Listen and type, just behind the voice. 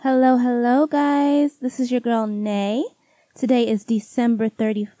Hello, hello, guys. This is your girl, Nay. Today is December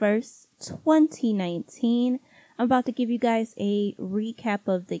 31st, 2019. I'm about to give you guys a recap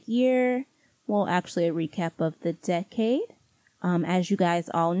of the year. Well, actually, a recap of the decade. As you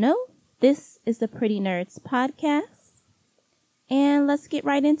guys all know, this is the Pretty Nerds podcast. And let's get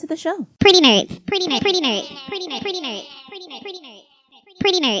right into the show. Pretty nerds, pretty nerds, pretty nerds, pretty nerds, pretty nerds, pretty nerds, pretty nerds,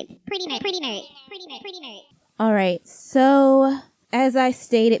 pretty nerds, pretty nerds, pretty nerds, pretty nerds, pretty nerds. All right, so as I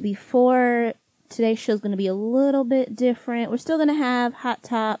stated before, today's show is going to be a little bit different. We're still going to have hot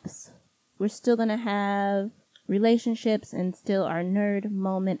tops. We're still going to have relationships and still our nerd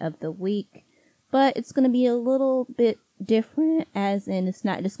moment of the week. But it's going to be a little bit different, as in it's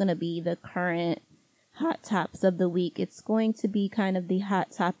not just going to be the current hot tops of the week. It's going to be kind of the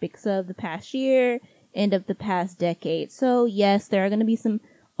hot topics of the past year and of the past decade. So yes, there are going to be some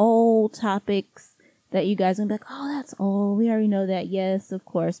old topics that you guys are going to be like, oh, that's old. We already know that. Yes, of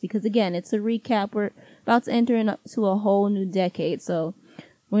course. Because again, it's a recap. We're about to enter into a whole new decade. So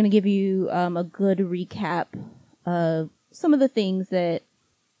we're going to give you a good recap of some of the things that,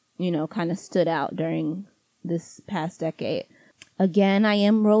 kind of stood out during this past decade. Again, I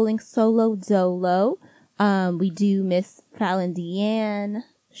am rolling solo dolo. We do miss Fallon Deanne.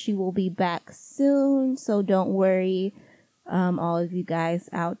 She will be back soon, so don't worry. All of you guys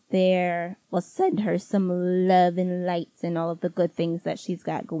out there, let's send her some love and lights and all of the good things that she's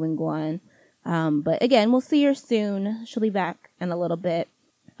got going on. But again, we'll see her soon. She'll be back in a little bit.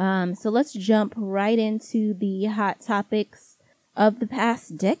 So let's jump right into the hot topics of the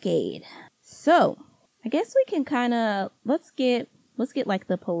past decade. So I guess we can kind of, let's get like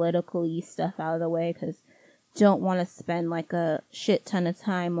the political-y stuff out of the way, because don't want to spend like a shit ton of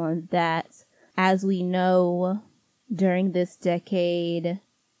time on that. As we know, during this decade,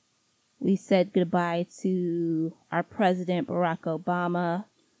 we said goodbye to our president, Barack Obama.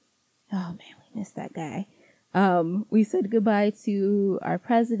 Oh man, we missed that guy. We said goodbye to our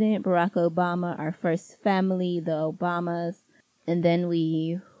president, Barack Obama, our first family, the Obamas, and then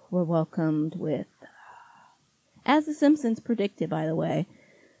we were welcomed with, as The Simpsons predicted, by the way,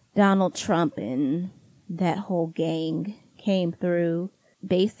 Donald Trump and that whole gang came through.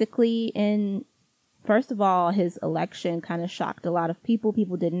 Basically, first of all, his election kind of shocked a lot of people.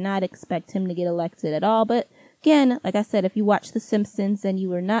 People did not expect him to get elected at all. But again, like I said, if you watch The Simpsons, then you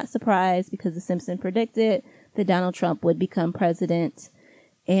were not surprised, because The Simpsons predicted that Donald Trump would become president.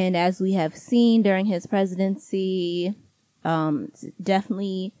 And as we have seen during his presidency,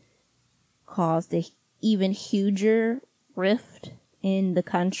 definitely caused a even huger rift in the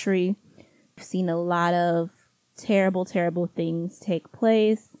country. We've seen a lot of terrible, terrible things take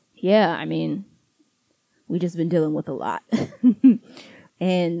place. Yeah, I mean, we just been dealing with a lot.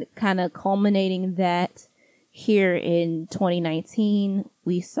 And kind of culminating that here in 2019,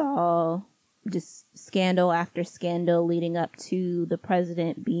 we saw just scandal after scandal leading up to the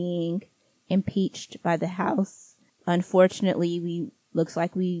president being impeached by the House. Unfortunately, looks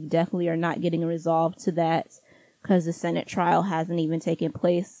like we definitely are not getting a resolve to that, because the Senate trial hasn't even taken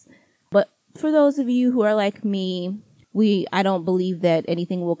place. But for those of you who are like me, I don't believe that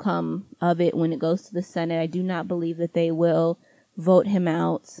anything will come of it when it goes to the Senate. I do not believe that they will vote him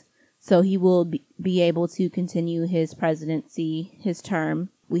out, so he will be able to continue his presidency, his term.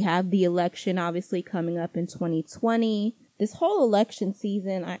 We have the election obviously coming up in 2020. This whole election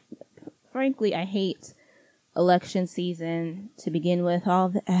season, frankly, I hate election season to begin with. All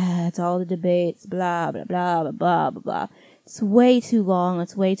the ads, all the debates, blah, blah, blah, blah, blah, blah, blah. It's way too long.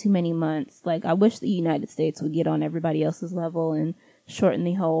 It's way too many months. Like, I wish the United States would get on everybody else's level and shorten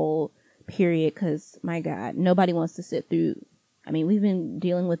the whole period, because, my God, nobody wants to sit through. I mean, we've been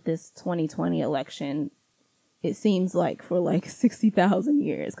dealing with this 2020 election, it seems like, for like 60,000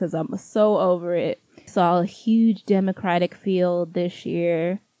 years, because I'm so over it. Saw a huge Democratic field this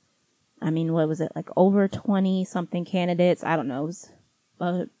year. I mean, what was it? Like over 20 something candidates. I don't know. It was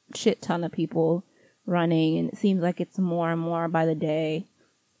a shit ton of people running, and it seems like it's more and more by the day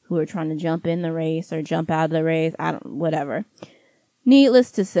who are trying to jump in the race or jump out of the race. Whatever. Needless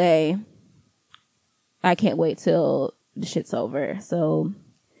to say, I can't wait till the shit's over. So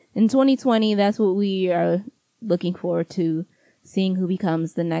in 2020, that's what we are looking forward to, seeing who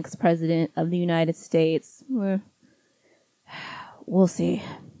becomes the next president of the United States. We'll see.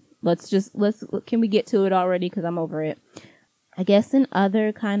 Can we get to it already? Because I'm over it. I guess in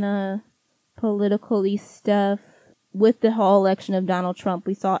other kind of politically stuff, with the whole election of Donald Trump,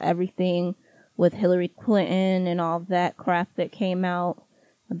 we saw everything with Hillary Clinton and all that crap that came out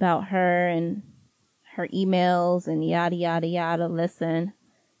about her and her emails and yada, yada, yada. Listen,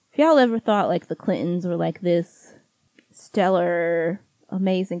 if y'all ever thought like the Clintons were like this stellar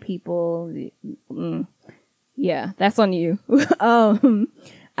amazing people. Yeah, that's on you.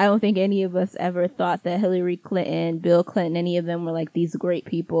 I don't think any of us ever thought that Hillary Clinton, Bill Clinton, any of them were like these great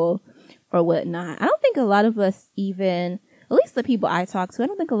people or whatnot. I don't think a lot of us even, at least the people I talk to, I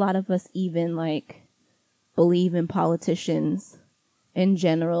don't think a lot of us even like believe in politicians in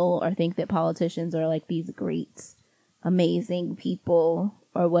general or think that politicians are like these great, amazing people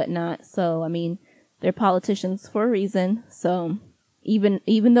or whatnot. So, I mean, they're politicians for a reason. So even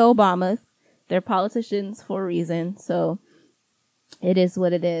the Obamas, they're politicians for a reason. So it is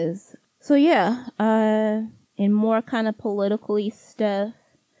what it is. So yeah, in more kind of politically stuff,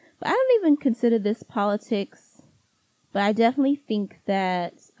 but I don't even consider this politics, but I definitely think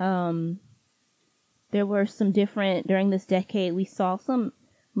that, there were some different, during this decade, we saw some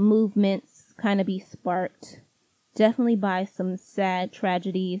movements kind of be sparked, definitely by some sad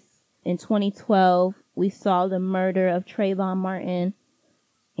tragedies. In 2012, we saw the murder of Trayvon Martin,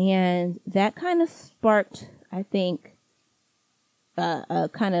 and that kind of sparked, I think,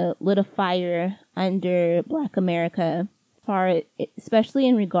 kind of lit a fire under Black America, especially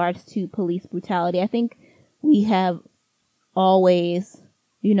in regards to police brutality. I think we have always,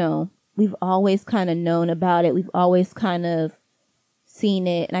 we've always kind of known about it. We've always kind of seen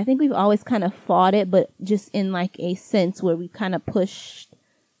it. And I think we've always kind of fought it, but just in like a sense where we kind of pushed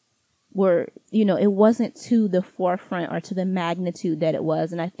where, it wasn't to the forefront or to the magnitude that it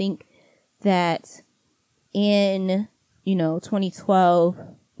was. And I think that in, 2012,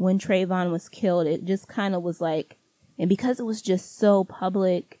 when Trayvon was killed, it just kind of was like, and because it was just so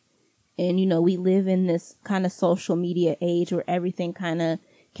public and, we live in this kind of social media age where everything kind of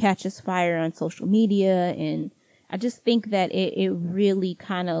catches fire on social media. And I just think that it really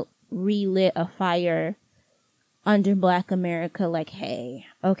kind of relit a fire under Black America. Like, hey,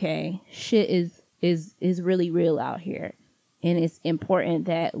 okay, shit is really real out here. And it's important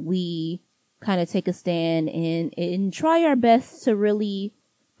that we kind of take a stand and try our best to really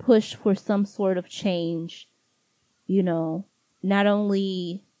push for some sort of change, not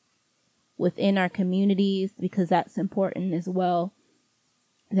only within our communities, because that's important as well,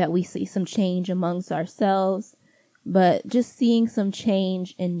 that we see some change amongst ourselves, but just seeing some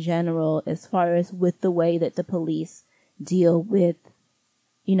change in general as far as with the way that the police deal with,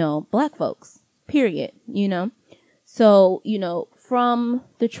 Black folks, period, So, from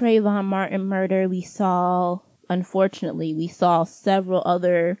the Trayvon Martin murder, unfortunately, we saw several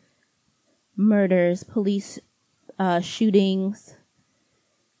other murders, police shootings.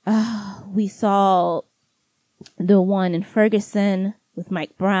 We saw the one in Ferguson with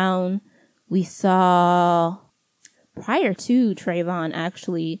Mike Brown. We saw, prior to Trayvon,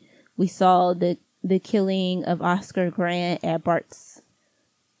 actually, we saw the killing of Oscar Grant at Bart's.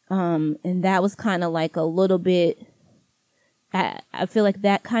 And that was kind of like a little bit, I feel like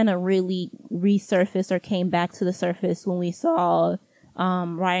that kind of really resurfaced or came back to the surface when we saw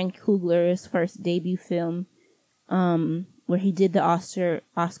Ryan Coogler's first debut film, where he did the Oscar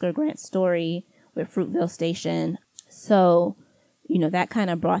Grant story with Fruitvale Station. So, that kind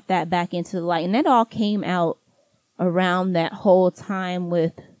of brought that back into the light. And that all came out around that whole time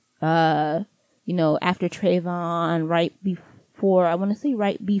with, after Trayvon, right before, I want to say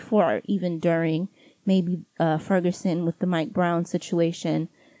right before or even during, maybe Ferguson with the Mike Brown situation.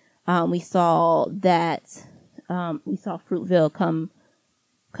 We saw that, we saw Fruitvale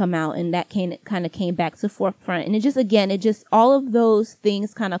come out, and that kind of came back to forefront. And it just all of those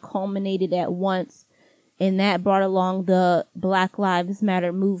things kind of culminated at once, and that brought along the Black Lives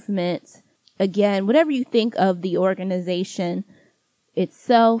Matter movement. Again, whatever you think of the organization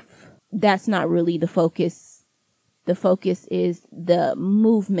itself, that's not really the focus. The focus is the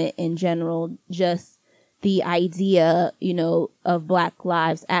movement in general, just the idea, of Black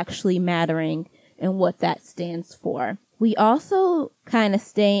lives actually mattering and what that stands for. We also kind of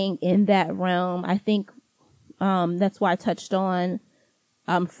staying in that realm. I think, that's why I touched on,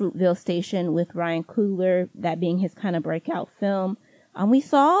 Fruitvale Station with Ryan Coogler, that being his kind of breakout film. We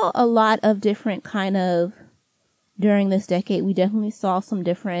saw a lot of different during this decade, we definitely saw some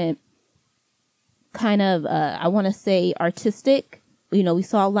different kind of, I want to say artistic, we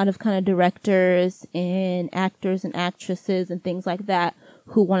saw a lot of kind of directors and actors and actresses and things like that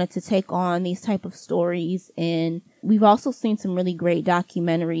who wanted to take on these type of stories. And we've also seen some really great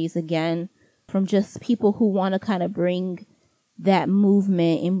documentaries, again, from just people who want to kind of bring that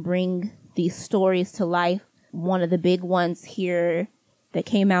movement and bring these stories to life. One of the big ones here that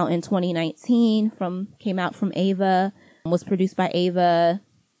came out in 2019 came out from Ava, was produced by Ava,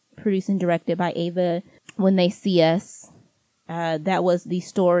 produced and directed by Ava, When They See Us. That was the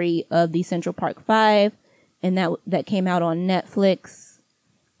story of the Central Park Five, and that came out on Netflix.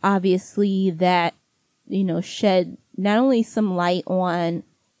 obviously that, shed not only some light on,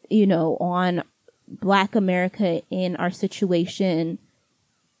 on Black America in our situation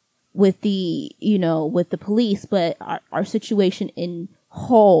with the, with the police, but our situation in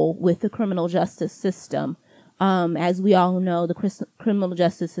whole with the criminal justice system. As we all know, the criminal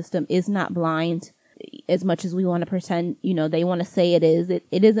justice system is not blind as much as we want to pretend, they want to say it is. It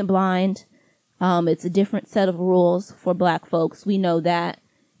isn't blind. It's a different set of rules for Black folks. We know that.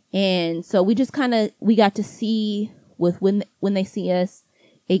 And so we just we got to see with when they see us,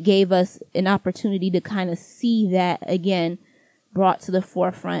 it gave us an opportunity to kind of see that again brought to the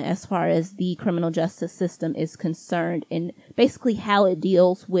forefront as far as the criminal justice system is concerned, and basically how it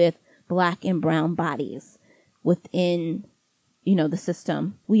deals with Black and brown bodies within, the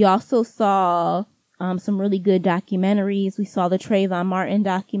system. We also saw some really good documentaries. We saw the Trayvon Martin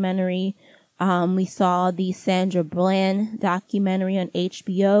documentary. We saw the Sandra Bland documentary on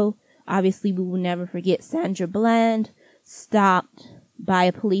HBO. Obviously, we will never forget Sandra Bland stopped by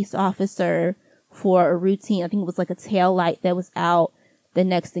a police officer for a routine. I think it was like a tail light that was out. The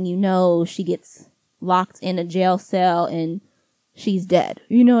next thing you know, she gets locked in a jail cell and she's dead.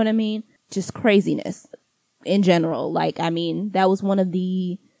 You know what I mean? Just craziness in general. That was one of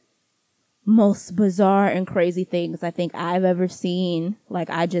the most bizarre and crazy things I think I've ever seen.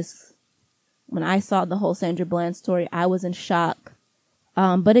 When I saw the whole Sandra Bland story, I was in shock.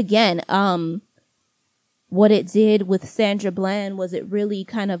 But again, what it did with Sandra Bland was it really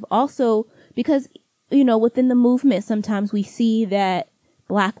kind of also, because, within the movement, sometimes we see that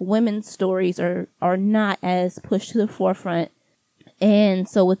Black women's stories are not as pushed to the forefront. And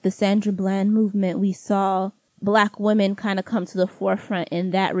so with the Sandra Bland movement, we saw Black women kind of come to the forefront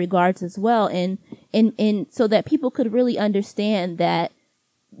in that regards as well. And so that people could really understand that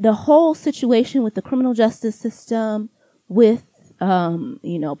the whole situation with the criminal justice system, with,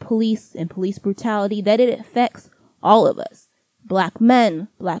 police and police brutality, that it affects all of us, Black men,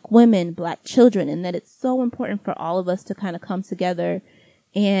 Black women, Black children, and that it's so important for all of us to kind of come together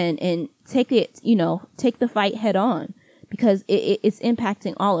and take it, take the fight head on, because it's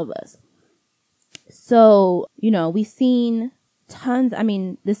impacting all of us. So, we've seen tons.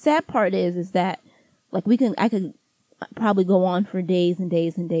 The sad part is that I could probably go on for days and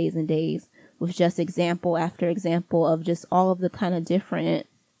days and days and days with just example after example of just all of the kind of different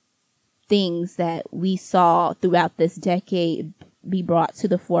things that we saw throughout this decade be brought to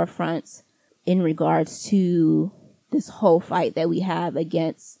the forefront in regards to this whole fight that we have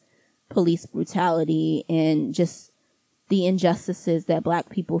against police brutality and just the injustices that Black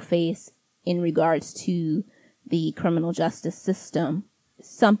people face in regards to the criminal justice system.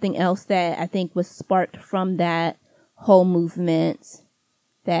 Something else that I think was sparked from that whole movement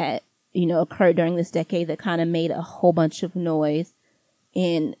that, occurred during this decade that kind of made a whole bunch of noise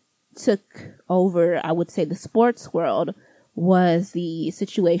and took over, I would say, the sports world, was the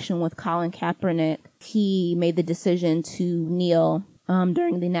situation with Colin Kaepernick. He made the decision to kneel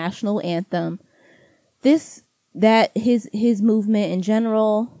during the national anthem. His movement in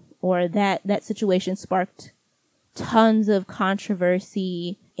general, or that situation, sparked tons of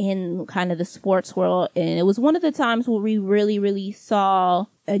controversy in kind of the sports world. And it was one of the times where we really, really saw,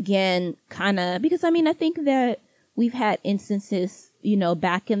 again, kind of, because I think that we've had instances,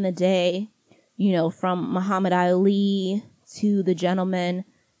 back in the day, from Muhammad Ali to the gentleman.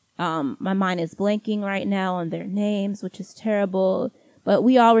 My mind is blanking right now on their names, which is terrible. But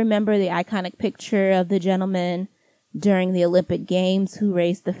we all remember the iconic picture of the gentleman during the Olympic Games who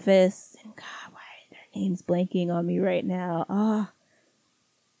raised the fist. And God, why are their names blanking on me right now?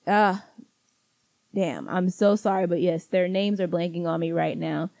 Damn, I'm so sorry, but yes, their names are blanking on me right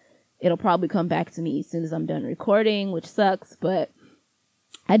now. It'll probably come back to me as soon as I'm done recording, which sucks, but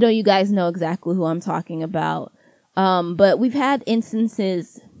I know you guys know exactly who I'm talking about. But we've had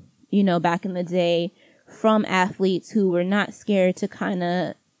instances, back in the day from athletes who were not scared to kind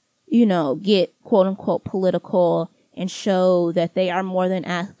of, get quote unquote political and show that they are more than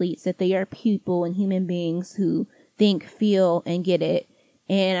athletes, that they are people and human beings who think, feel, and get it.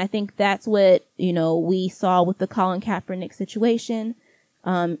 And I think that's what, we saw with the Colin Kaepernick situation,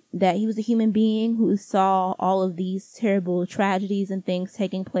 that he was a human being who saw all of these terrible tragedies and things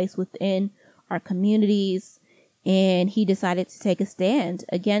taking place within our communities. And he decided to take a stand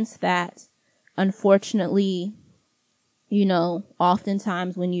against that. Unfortunately,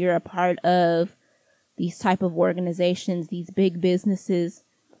 oftentimes when you're a part of these type of organizations, these big businesses,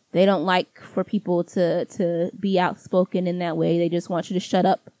 they don't like for people to be outspoken in that way. They just want you to shut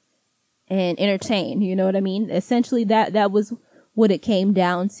up and entertain. You know what I mean? Essentially, that was what it came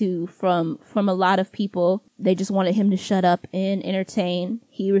down to from a lot of people. They just wanted him to shut up and entertain.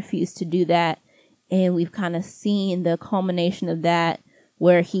 He refused to do that. And we've kind of seen the culmination of that,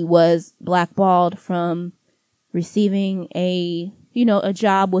 where he was blackballed from receiving a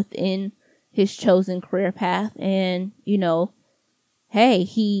job within his chosen career path. And,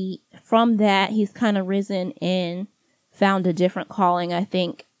 hey, from that, he's kind of risen and found a different calling, I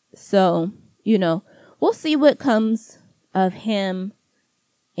think. So, we'll see what comes of him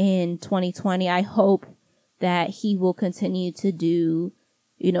in 2020. I hope that he will continue to do,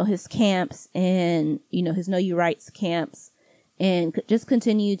 his camps and, his Know Your Rights camps, and just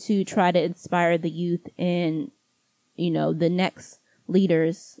continue to try to inspire the youth and, the next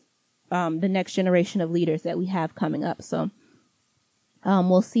leaders, the next generation of leaders that we have coming up. So,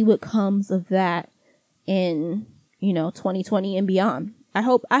 we'll see what comes of that in, 2020 and beyond. I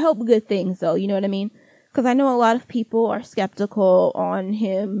hope good things though, you know what I mean? Because I know a lot of people are skeptical on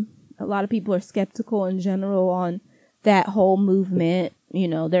him. A lot of people are skeptical in general on that whole movement.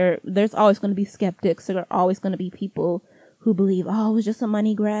 There's always going to be skeptics. There are always going to be people who believe, oh, it was just a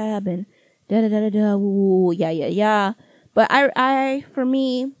money grab and da-da-da-da-da, woo, yeah. But for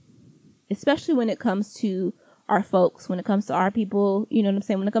me, especially when it comes to our folks, when it comes to our people, you know what I'm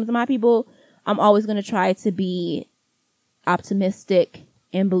saying? When it comes to my people, I'm always going to try to be optimistic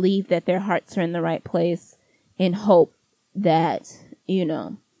and believe that their hearts are in the right place, and hope that,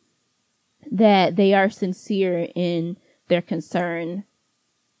 that they are sincere in their concern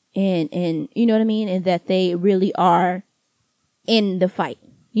and you know what I mean? And that they really are in the fight.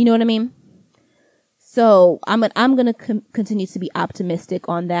 You know what I mean? So I'm going to continue to be optimistic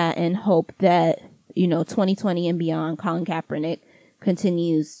on that and hope that, 2020 and beyond, Colin Kaepernick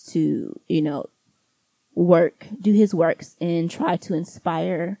continues to, do his works and try to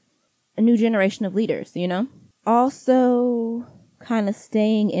inspire a new generation of leaders, Also, kind of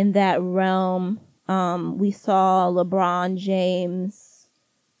staying in that realm, we saw LeBron James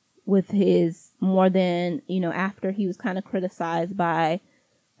with his more than, after he was kind of criticized by,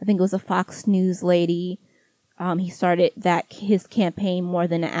 I think it was a Fox News lady. He started his campaign More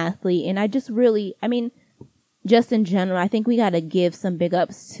Than an Athlete. And I just really, just in general, I think we got to give some big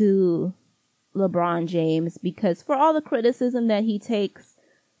ups to LeBron James, because for all the criticism that he takes,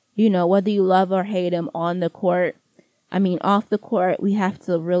 whether you love or hate him on the court, off the court, we have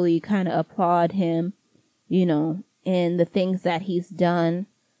to really kind of applaud him, in the things that he's done,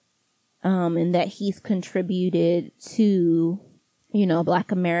 and that he's contributed to, Black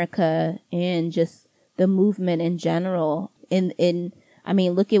America and just the movement in general.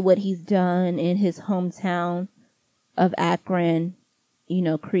 Look at what he's done in his hometown of Akron,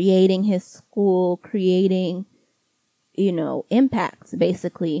 creating his school, creating, impacts,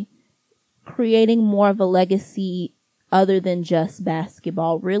 basically, creating more of a legacy other than just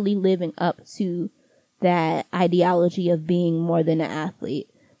basketball, really living up to that ideology of being more than an athlete.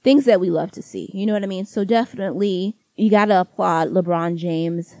 Things that we love to see, you know what I mean? So definitely, you got to applaud LeBron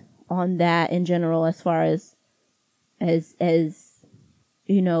James on that in general, as far as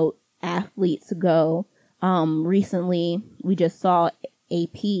athletes go. Recently, we just saw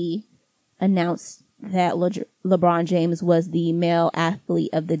AP announce that LeBron James was the male athlete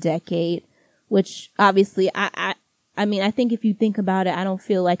of the decade, which obviously I think if you think about it, I don't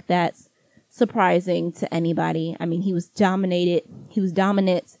feel like that's surprising to anybody. He was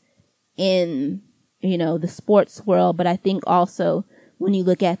dominant in, the sports world, but I think also when you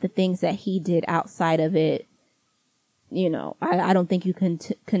look at the things that he did outside of it, I don't think you can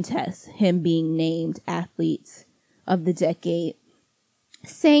contest him being named athlete of the decade.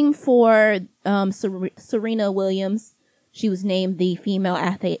 Same for Serena Williams. She was named the female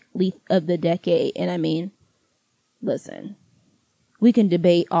athlete of the decade. And listen, we can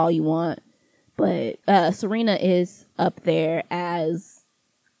debate all you want, but Serena is up there as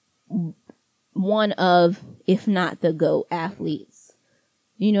one of, if not the GOAT athletes.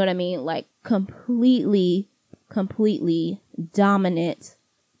 You know what I mean? Like completely dominant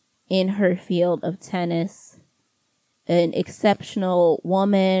in her field of tennis. An exceptional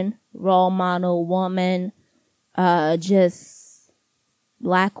woman, role model woman, just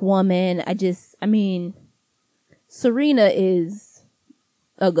Black woman. Serena is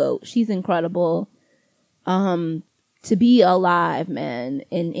a GOAT. She's incredible. To be alive, man,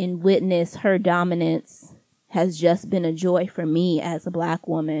 and witness her dominance has just been a joy for me as a Black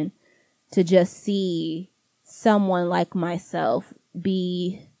woman, to just see someone like myself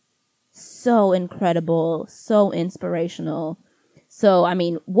be so incredible, so inspirational. So,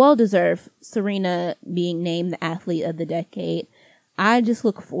 well deserved, Serena being named the athlete of the decade. I just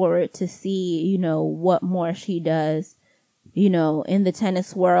look forward to see, what more she does you know, in the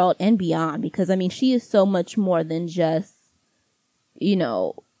tennis world and beyond, because I mean, she is so much more than just, you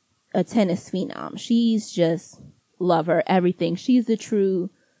know, a tennis phenom. She's just love her, everything. She's the true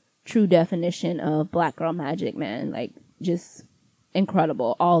definition of black girl magic, man. Like, just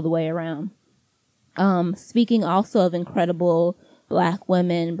incredible all the way around. Speaking also of incredible black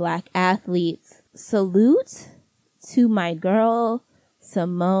women, black athletes, salute to my girl,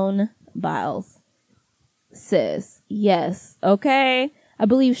 Simone Biles. Sis, yes, okay. I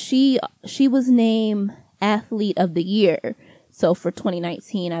believe she was named Athlete of the Year. So for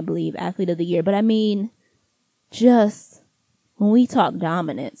 2019, I believe Athlete of the Year. But I mean, just when we talk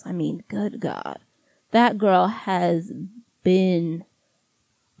dominance, I mean, good God, that girl has been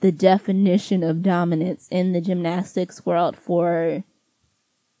the definition of dominance in the gymnastics world for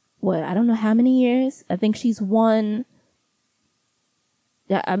what, I don't know how many years. I think she's won.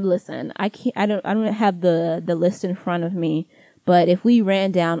 Yeah, listen, I don't have the list in front of me, but if we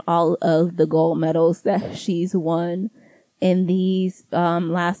ran down all of the gold medals that she's won in these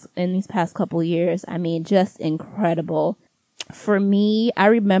past couple years, I mean, just incredible. For me, I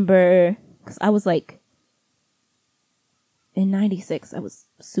remember, cause I was like, in 96, I was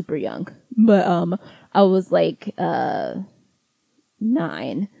super young, but, I was like, 9.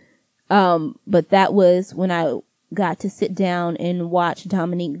 But that was when I got to sit down and watch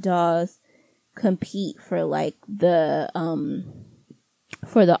Dominique Dawes compete for like the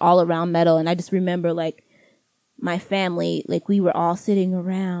all around medal. And I just remember like my family, like we were all sitting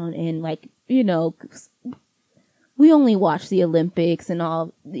around and like, you know, we only watch the Olympics and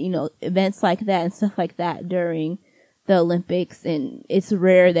all, you know, events like that and stuff like that during the Olympics, and it's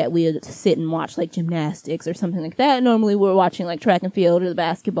rare that we would sit and watch like gymnastics or something like that. Normally we're watching like track and field or the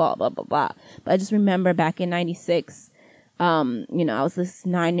basketball, blah, blah, blah. But I just remember back in 96, you know, I was this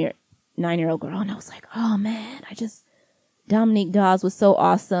 9-year-old girl and I was like, oh man, Dominique Dawes was so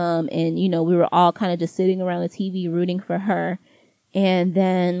awesome. And, you know, we were all kind of just sitting around the TV rooting for her. And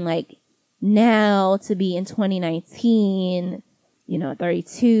then like now to be in 2019, you know,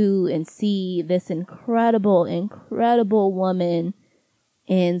 32, and see this incredible woman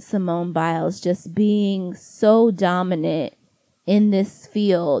in Simone Biles just being so dominant in this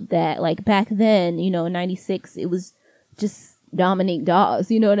field that like back then, you know, in 96, it was just Dominique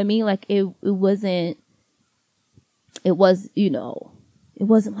Dawes, you know what I mean? Like it was, you know, it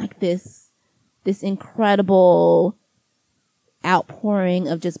wasn't like this incredible outpouring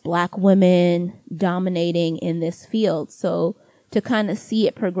of just black women dominating in this field. So to kind of see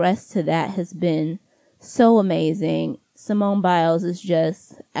it progress to that has been so amazing. Simone Biles is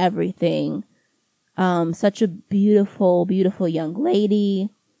just everything. Such a beautiful, beautiful young lady.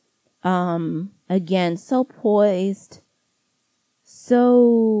 Again, so poised,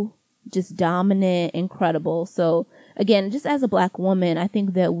 so just dominant, incredible. So again, just as a black woman, I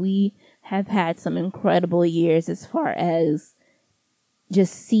think that we have had some incredible years as far as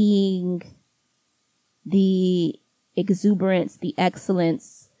just seeing the exuberance, the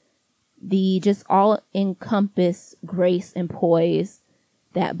excellence, the just all encompass grace and poise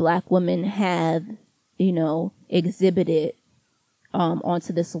that black women have, you know, exhibited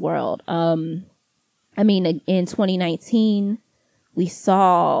onto this world. I mean, in 2019, we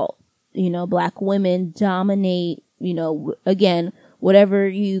saw, you know, black women dominate, you know, again, whatever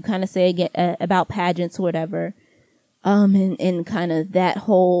you kind of say about pageants or whatever, and kind of that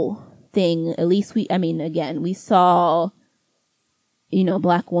whole thing. At least we saw, you know,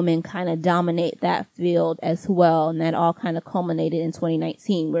 black women kind of dominate that field as well. And that all kind of culminated in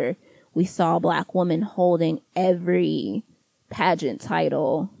 2019 where we saw black women holding every top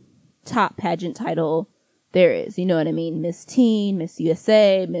pageant title there is, you know what I mean? Miss Teen, Miss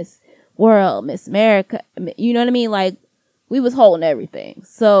USA, Miss World, Miss America, you know what I mean? Like, we was holding everything.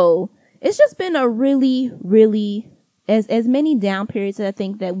 So it's just been a really, really, as many down periods that I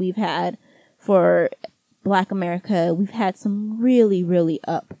think that we've had for Black America, we've had some really, really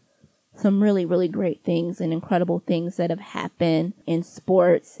some really, really great things and incredible things that have happened in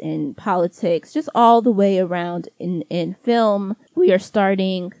sports, in politics, just all the way around in film. We are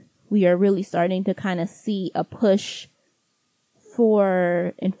really starting to kind of see a push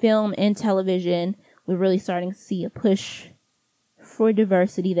in film and television. We're really starting to see a push for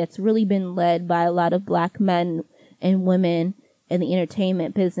diversity that's really been led by a lot of black men and women in the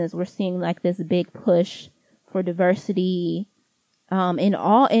entertainment business. We're seeing like this big push for diversity,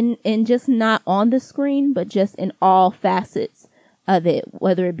 in just not on the screen, but just in all facets of it,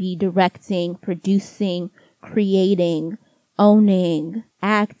 whether it be directing, producing, creating, owning,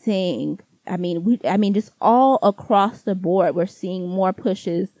 acting. I mean, just all across the board, we're seeing more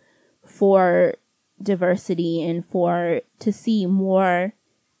pushes for diversity and to see more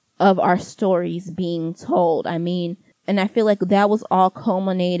of our stories being told. I mean, and I feel like that was all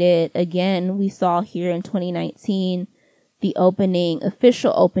culminated. Again, we saw here in 2019, the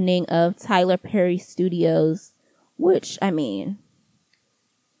official opening of Tyler Perry Studios, which, I mean,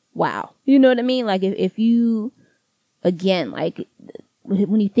 wow. You know what I mean? Like, if you, again, like,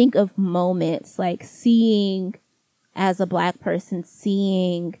 when you think of moments, like seeing, as a Black person,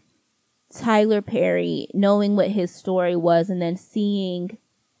 seeing Tyler Perry, knowing what his story was, and then seeing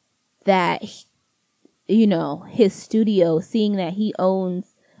that, you know, his studio, seeing that he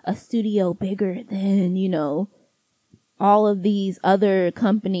owns a studio bigger than, you know, all of these other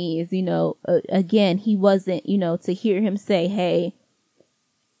companies, you know, again, he wasn't, you know, to hear him say, hey,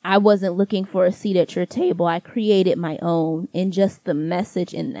 I wasn't looking for a seat at your table. I created my own. And just the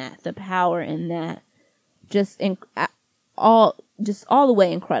message in that, the power in that, just all the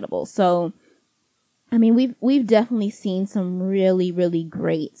way incredible. So, I mean, we've definitely seen some really, really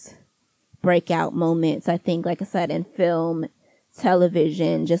great breakout moments. I think, like I said, in film,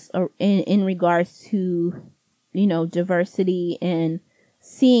 television, just in regards to, you know, diversity and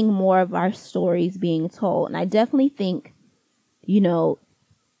seeing more of our stories being told. And I definitely think, you know,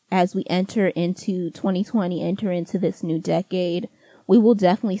 as we enter into 2020, enter into this new decade, we will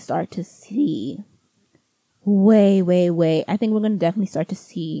definitely start to see way. I think we're going to definitely start to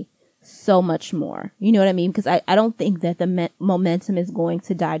see so much more. You know what I mean? Because I don't think that the momentum is going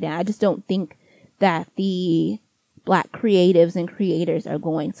to die down. I just don't think that the Black creatives and creators are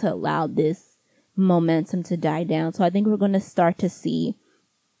going to allow this momentum to die down. So I think we're going to start to see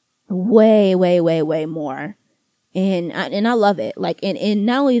way more. And I love it. Like, and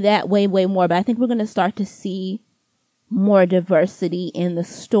not only that, way more, but I think we're going to start to see more diversity in the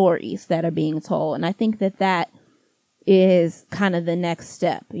stories that are being told. And I think that is kind of the next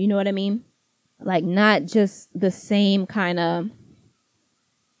step. You know what I mean? Like, not just the same kind of,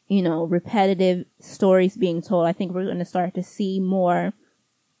 you know, repetitive stories being told. I think we're going to start to see more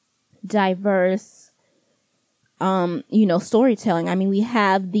diverse, you know, storytelling. I mean, we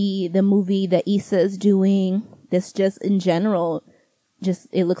have the movie that Issa is doing. This just in general,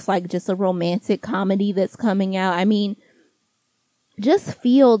 it looks like just a romantic comedy that's coming out. I mean, just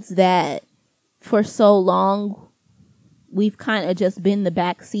fields that for so long we've kind of just been the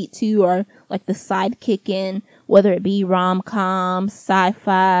backseat to, or like the sidekick in, whether it be rom-com,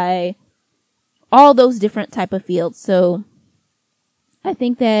 sci-fi, all those different type of fields. So I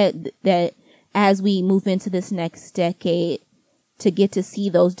think that as we move into this next decade, to get to see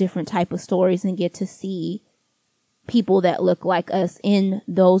those different type of stories and get to see people that look like us in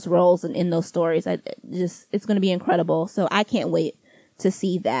those roles and in those stories, it's going to be incredible. So I can't wait to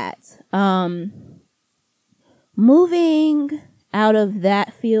see that. Moving out of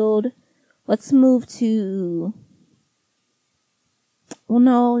that field, let's move to,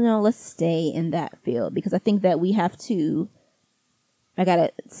 let's stay in that field, because I think that I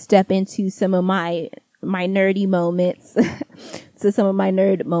gotta step into some of my nerdy moments, to some of my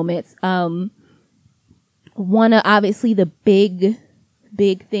nerd moments. One of, obviously, the big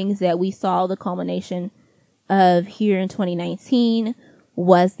things that we saw the culmination of here in 2019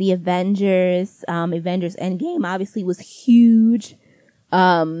 was the Avengers. Avengers Endgame obviously was huge,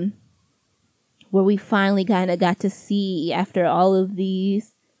 where we finally kind of got to see, after all of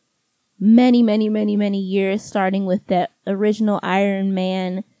these many years, starting with that original Iron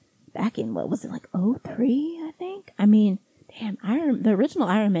Man back in, what was it, like 2003, I think? I mean, damn, the original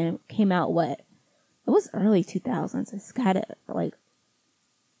Iron Man came out, it was early 2000s. It's gotta, like,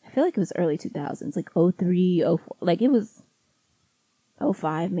 I feel like it was early 2000s, like 2003, 2004, like it was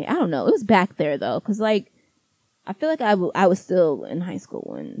 2005, maybe. I don't know. It was back there though, because like, I feel like I was still in high school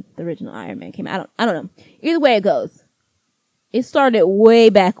when the original Iron Man came out. I don't know. Either way it goes, it started way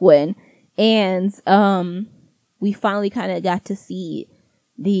back when, and we finally kind of got to see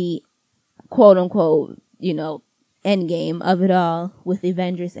the quote unquote, you know, endgame of it all with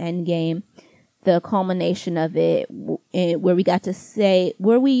Avengers Endgame. The culmination of it, where we got to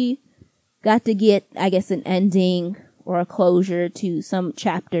get, I guess, an ending or a closure to some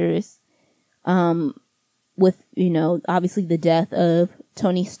chapters, with, you know, obviously the death of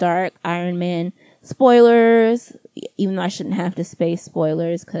Tony Stark, Iron Man. Spoilers, even though I shouldn't have to space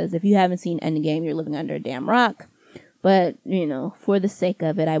spoilers, because if you haven't seen Endgame, you're living under a damn rock. But, you know, for the sake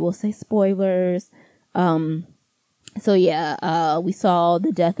of it, I will say spoilers. So yeah, we saw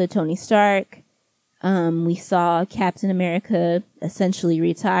the death of Tony Stark. We saw Captain America essentially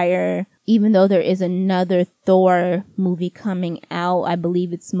retire. Even though there is another Thor movie coming out, I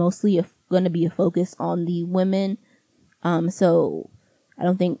believe it's mostly going to be a focus on the women. So I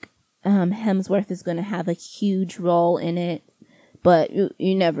don't think Hemsworth is going to have a huge role in it, but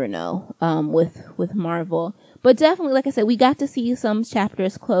you never know with Marvel. But definitely, like I said, we got to see some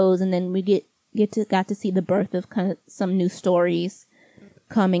chapters close, and then we got to see the birth of kind of some new stories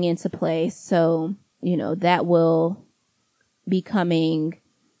coming into play. So, that will be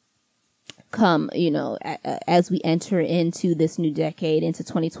as we enter into this new decade, into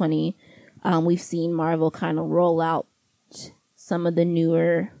 2020. We've seen Marvel kind of roll out some of the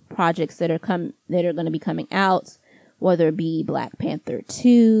newer projects that are going to be coming out, whether it be Black Panther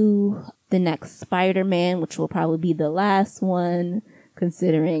 2, the next Spider-Man, which will probably be the last one,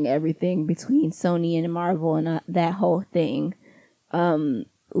 considering everything between Sony and Marvel and that whole thing.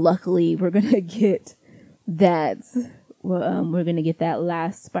 Luckily, we're going to get that. We're going to get that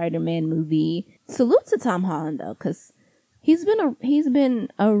last Spider-Man movie. Salute to Tom Holland, though, because he's been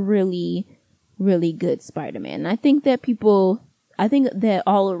a really, really good Spider-Man. And I think that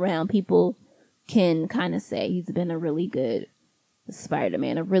all around people can kind of say he's been a really good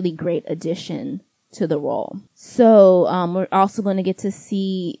Spider-Man, a really great addition to the role. So, we're also going to get to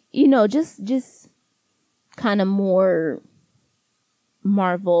see, just kind of more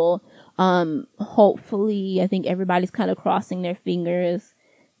Marvel. Hopefully, I think everybody's kind of crossing their fingers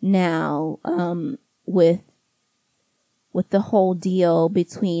now, with the whole deal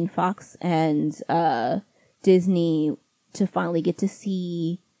between Fox and, Disney to finally get to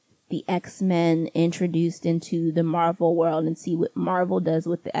see the X-Men introduced into the Marvel world and see what Marvel does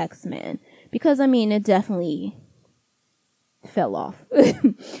with the X-Men. Because, it definitely fell off,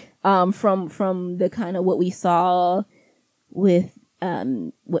 from the kind of what we saw with,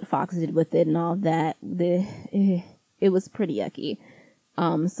 what Fox did with it and all that. It was pretty yucky.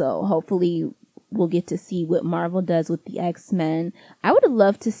 So hopefully we'll get to see what Marvel does with the X-Men. I would have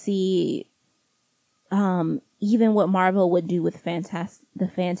loved to see, even what Marvel would do with the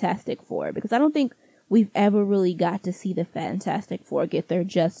Fantastic Four, because I don't think we've ever really got to see the Fantastic Four get their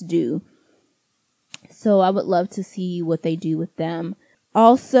just due. So I would love to see what they do with them.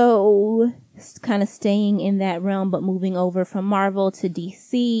 Also, kind of staying in that realm, but moving over from Marvel to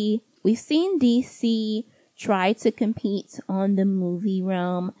DC. We've seen DC try to compete on the movie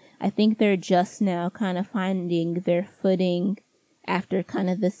realm. I think they're just now kind of finding their footing after kind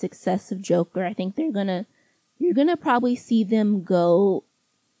of the success of Joker. I think you're gonna probably see them go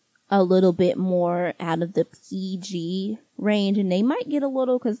a little bit more out of the PG range, and they might get a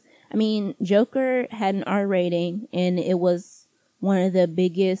little, because Joker had an R rating, and it was one of the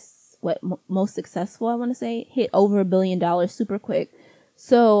biggest, most successful, I want to say, hit over $1 billion super quick.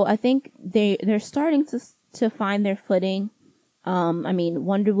 So I think they're starting to find their footing.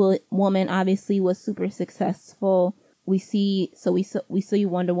 Wonder Woman obviously was super successful. We see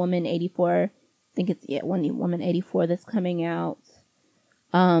Wonder Woman 84. I think it's Wonder Woman 84 that's coming out.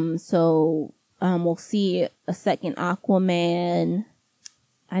 We'll see a second Aquaman.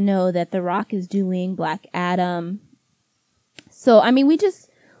 I know that The Rock is doing Black Adam. So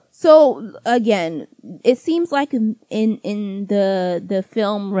again, it seems like in the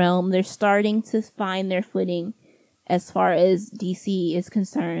film realm, they're starting to find their footing as far as DC is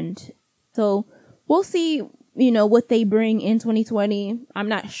concerned. So we'll see, what they bring in 2020. I'm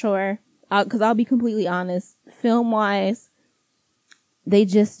not sure, because I'll be completely honest, film wise, they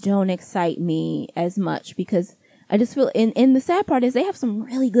just don't excite me as much, because I just feel, and the sad part is they have some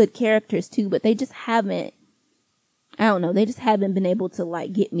really good characters too, but they just haven't, I don't know, they just haven't been able to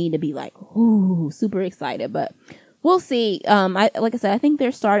get me to be ooh, super excited. But we'll see. Like I said, I think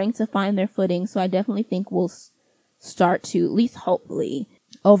they're starting to find their footing, so I definitely think we'll start to, at least hopefully,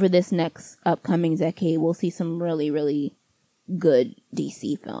 over this next upcoming decade, we'll see some really, really good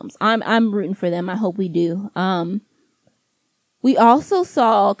DC films. I'm rooting for them. I hope we do. We also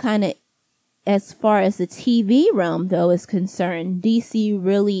saw kind of, as far as the TV realm though is concerned, DC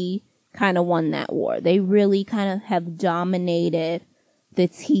really kind of won that war. They really kind of have dominated the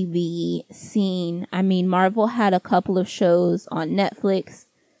TV scene. Marvel had a couple of shows on Netflix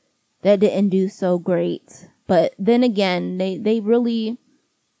that didn't do so great. But then again, they really,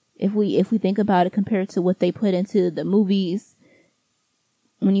 if we think about it compared to what they put into the movies,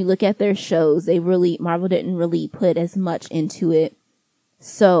 when you look at their shows, Marvel didn't really put as much into it.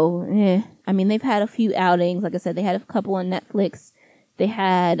 So, they've had a few outings. Like I said, they had a couple on Netflix. They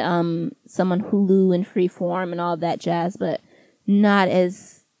had some on Hulu and Freeform and all that jazz, but not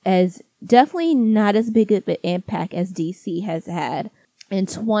as definitely not as big of an impact as DC has had. In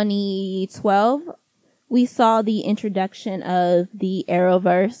 2012, we saw the introduction of the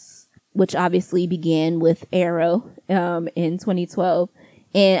Arrowverse, which obviously began with Arrow in 2012.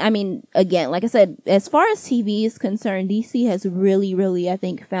 And I mean, again, like I said, as far as TV is concerned, DC has really, really, I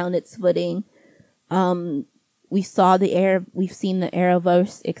think, found its footing. We've seen the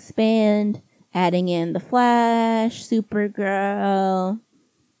Arrowverse expand, adding in the Flash, Supergirl,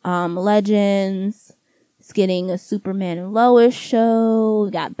 Legends. It's getting a Superman and Lois show.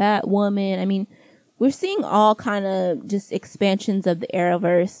 We got Batwoman. I mean, we're seeing all kind of just expansions of the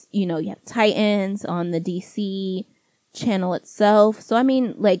Arrowverse. You know, you have Titans on the DC channel itself. So, I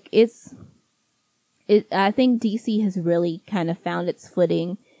mean, like, I think DC has really kind of found its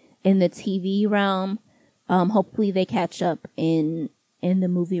footing in the TV realm. Hopefully they catch up in the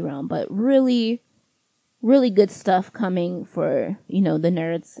movie realm, but really, really good stuff coming for, you know, the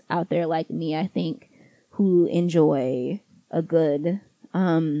nerds out there like me, I think, who enjoy a good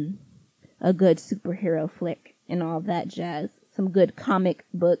superhero flick and all that jazz. Some good comic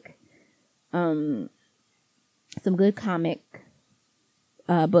book,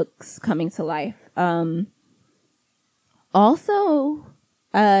 books coming to life. Also,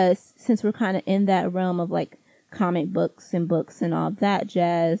 since we're kind of in that realm of like comic books and all that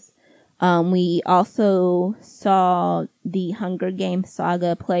jazz, we also saw the Hunger Games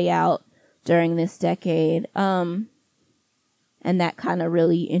saga play out during this decade. And that kind of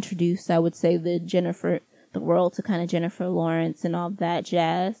really introduced, I would say, the world to kind of Jennifer Lawrence and all that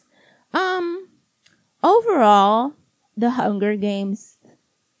jazz. Overall, the Hunger Games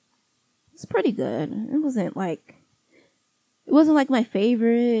was pretty good. It wasn't like my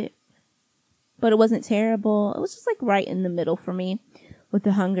favorite, but it wasn't terrible. It was just like right in the middle for me with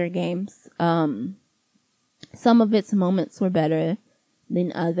the Hunger Games. Some of its moments were better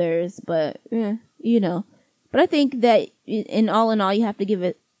than others, but you know. But I think that in all, you have to give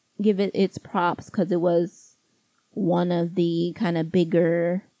it its props because it was one of the kind of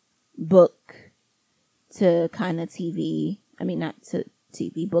bigger book to kind of TV. I mean, not to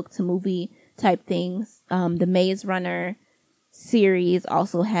TV, book to movie type things. The Maze Runner series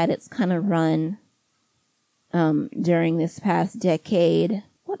also had its kind of run during this past decade.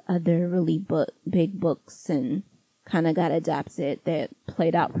 What other really big books and kind of got adapted that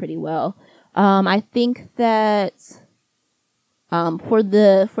played out pretty well? I think that for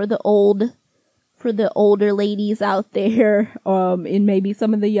the older ladies out there, and maybe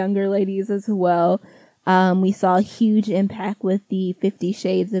some of the younger ladies as well, we saw a huge impact with the 50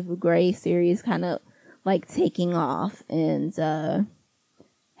 Shades of Grey series kind of like taking off and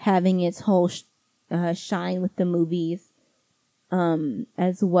having its whole shine with the movies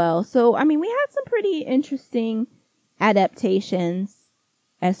as well. So, I mean, we had some pretty interesting adaptations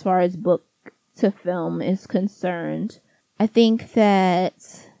as far as book to film is concerned. I think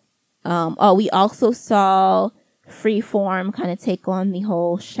that we also saw Freeform kind of take on the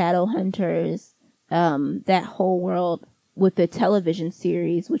whole Shadowhunters, that whole world with the television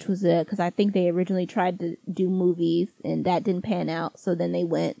series, which was because I think they originally tried to do movies and that didn't pan out. So then they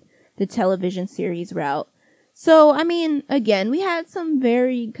went the television series route. So, I mean, again, we had some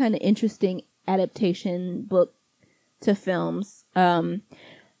very kind of interesting adaptation book to films.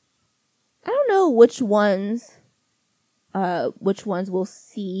 I don't know which ones we'll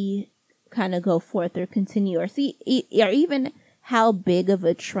see kind of go forth or continue or even how big of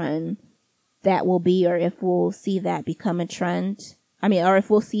a trend that will be, or if we'll see that become a trend. I mean, or if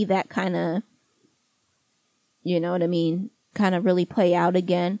we'll see that kind of, you know what I mean, kind of really play out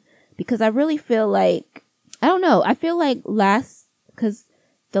again. Because I really feel like, I don't know, I feel like because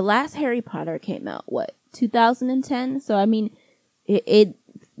the last Harry Potter came out, 2010? So, I mean, it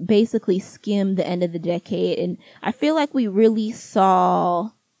basically skimmed the end of the decade. And I feel like we really saw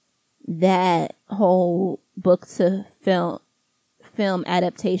that whole book to film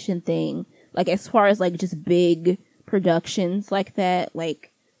adaptation thing, like as far as like just big productions like that,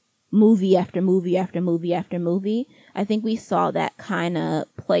 like movie after movie after movie after movie. I think we saw that kind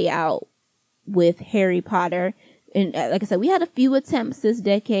of play out with Harry Potter. And like I said, we had a few attempts this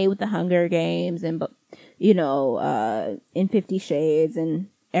decade with the Hunger Games and, you know, in 50 Shades and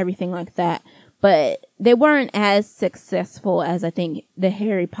everything like that. But they weren't as successful as I think the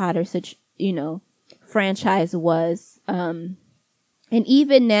Harry Potter, franchise was. And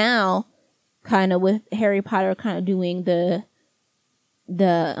even now, kind of with Harry Potter kind of doing the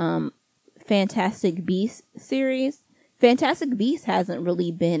Fantastic Beasts series, Fantastic Beasts hasn't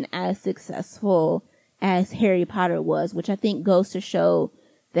really been as successful as Harry Potter was, which I think goes to show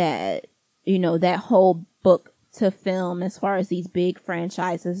that, you know, that whole book to film, as far as these big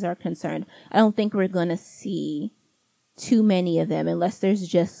franchises are concerned, I don't think we're going to see too many of them unless there's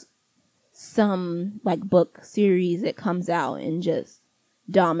just some like book series that comes out and just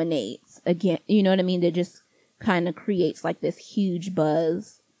dominates again. You know what I mean? That just kind of creates like this huge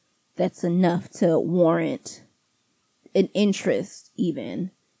buzz that's enough to warrant an interest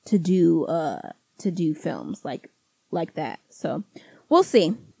even to do films like that. So we'll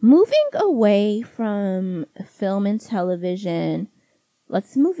see. Moving away from film and television,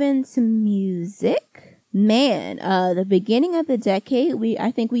 let's move into music. Man, the beginning of the decade,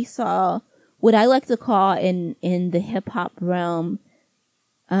 I think we saw what I like to call in the hip hop realm.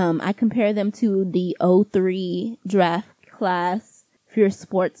 I compare them to the 03 draft class. If you're a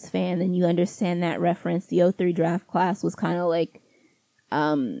sports fan, then you understand that reference. The 03 draft class was kind of like,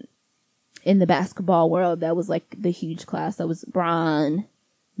 in the basketball world, that was like the huge class. That was Bron,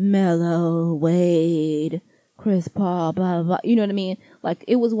 Melo, Wade, Chris Paul, blah, blah, blah. You know what I mean? Like,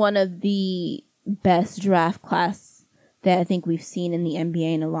 it was one of the best draft class that I think we've seen in the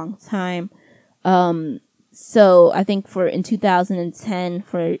NBA in a long time. So I think in 2010,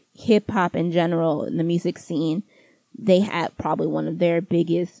 for hip hop in general, in the music scene, they had probably one of their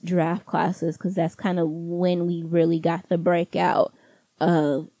biggest draft classes, because that's kind of when we really got the breakout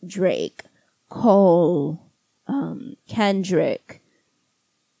of Drake, Cole, Kendrick,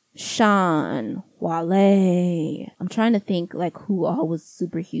 Sean, Wale. I'm trying to think like who all was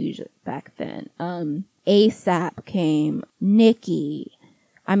super huge back then. ASAP came, Nicki.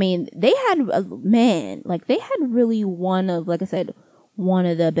 I mean, they had they had really one of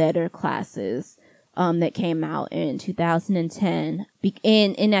the better classes that came out in 2010.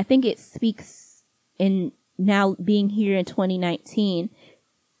 And I think it speaks, in now being here in 2019,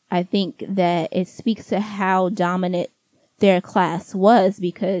 I think that it speaks to how dominant their class was,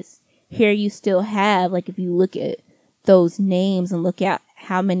 because here you still have, like, if you look at those names and look at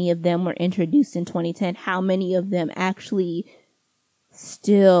how many of them were introduced in 2010, how many of them actually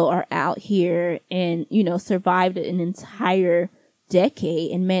still are out here and, survived an entire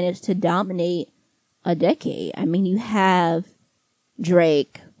decade and managed to dominate a decade. I mean, you have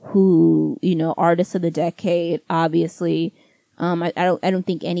Drake, who, artist of the decade, obviously. I don't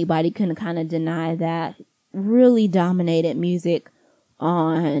think anybody can kind of deny that. Really dominated music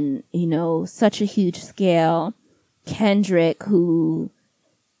on, such a huge scale. Kendrick, who,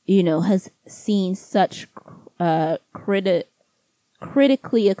 has seen such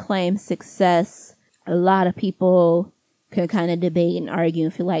critically acclaimed success. A lot of people can kind of debate and argue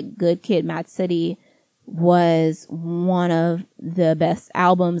and feel like Good Kid, Mad City was one of the best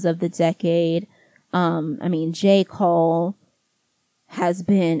albums of the decade. J. Cole has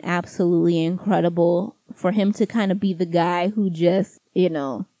been absolutely incredible. For him to kind of be the guy who just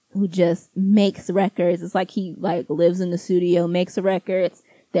makes records. It's like he lives in the studio, makes records,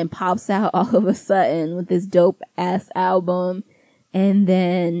 then pops out all of a sudden with this dope ass album, and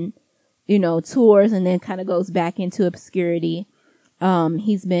then, tours, and then kind of goes back into obscurity.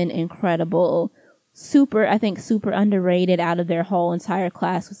 He's been incredible. Super underrated out of their whole entire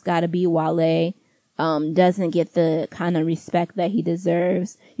class was gotta be Wale. Doesn't get the kind of respect that he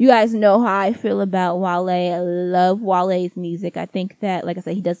deserves. You guys know how I feel about Wale. I love Wale's music. I think that, like I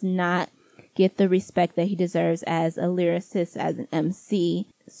said, he does not get the respect that he deserves as a lyricist, as an MC.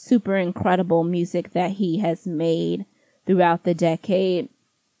 Super incredible music that he has made throughout the decade.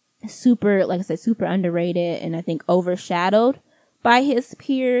 Super underrated, and I think overshadowed by his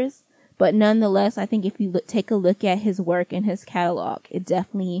peers. But nonetheless, I think if you take a look at his work and his catalog, it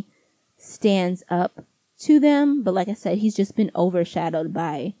definitely stands up to them. But like I said, he's just been overshadowed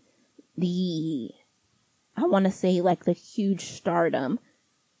by the huge stardom.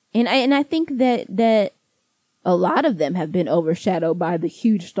 And I think that a lot of them have been overshadowed by the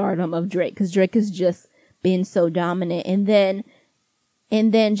huge stardom of Drake, because Drake has just been so dominant.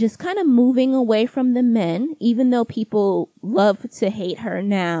 And then just kind of moving away from the men, even though people love to hate her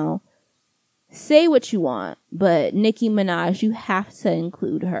now. Say what you want, but Nicki Minaj, you have to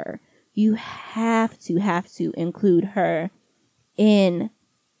include her. You have to include her in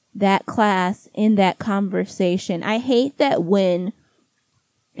that class, in that conversation. I hate that when,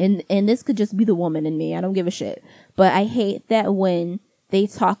 and this could just be the woman in me, I don't give a shit, but I hate that when they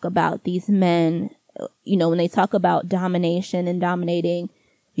talk about these men, when they talk about domination and dominating,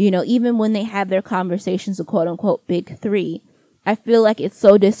 even when they have their conversations with quote unquote big three, I feel like it's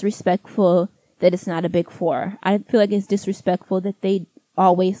so disrespectful that it's not a big four. I feel like it's disrespectful that they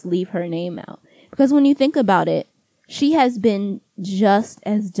always leave her name out. Because when you think about it, she has been just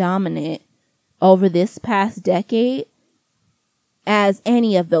as dominant over this past decade as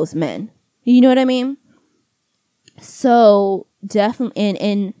any of those men. You know what I mean? So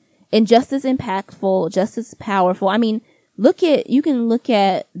definitely, and just as impactful, just as powerful. I mean, you can look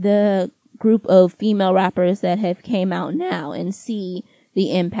at the group of female rappers that have came out now and see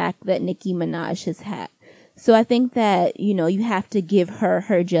the impact that Nicki Minaj has had. So I think that, you have to give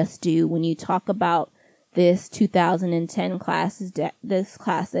her just due when you talk about this 2010 class, this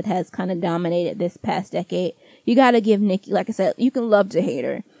class that has kind of dominated this past decade. You got to give Nicki, like I said, you can love to hate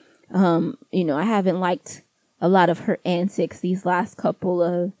her. I haven't liked a lot of her antics these last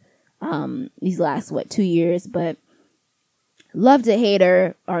 2 years, but love to hate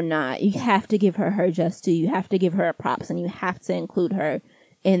her or not, you have to give her just due. You have to give her props, and you have to include her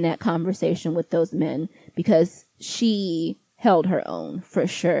in that conversation with those men, because she held her own for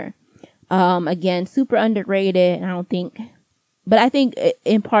sure. Again, super underrated. I think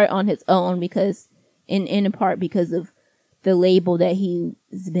in part on his own, because in part because of the label that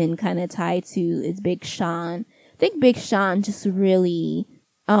he's been kind of tied to is Big Sean. I think Big Sean just really,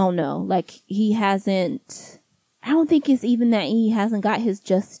 I don't know, like I don't think it's even that he hasn't got his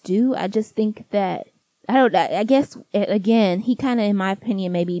just due. I just think that, I guess, again, he kind of, in my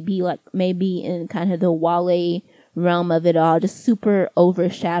opinion, maybe in kind of the Wale realm of it all, just super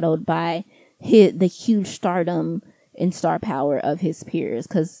overshadowed by the huge stardom and star power of his peers.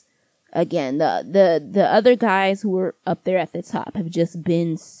 Because, again, the other guys who were up there at the top have just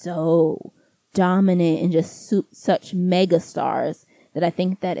been so dominant and just such mega stars that I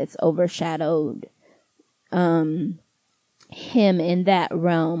think that it's overshadowed him in that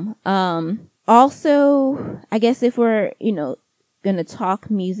realm. Also, I guess if we're, gonna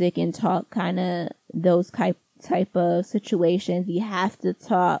talk music and talk kind of those type of situations, you have to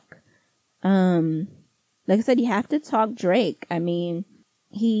talk, like I said, you have to talk Drake. I mean,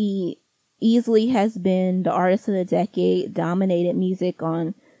 he easily has been the artist of the decade, dominated music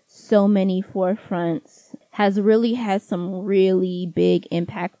on so many forefronts, has really had some really big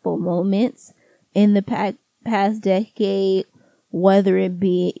impactful moments in the past decade, whether it's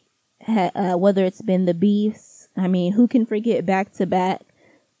been the beefs. I mean, who can forget Back to Back?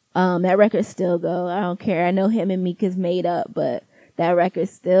 That record still go. I don't care. I know him and Meek is made up, but that record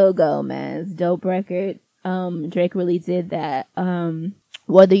still go, man. It's a dope record. Drake really did that.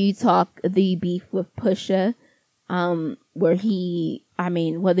 Whether you talk the beef with Pusha, where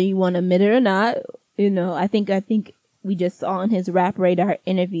whether you want to admit it or not, I think we just saw in his Rap Radar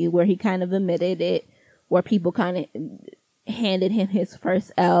interview where he kind of admitted it, where people kind of handed him his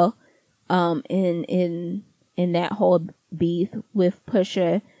first L, in that whole beef with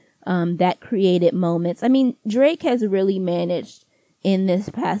Pusha, that created moments. I mean, Drake has really managed in this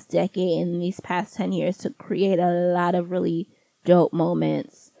past decade, in these past 10 years, to create a lot of really dope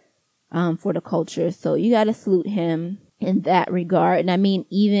moments, for the culture. So you gotta salute him in that regard. And I mean,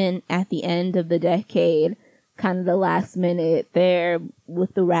 even at the end of the decade, kind of the last minute there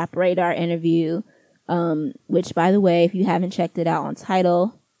with the Rap Radar interview, which, by the way, if you haven't checked it out on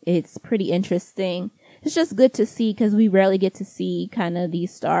Tidal, it's pretty interesting. It's just good to see, because we rarely get to see kind of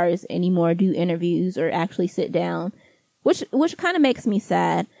these stars anymore do interviews or actually sit down, which kind of makes me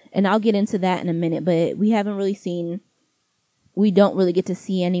sad. And I'll get into that in a minute, but we don't really get to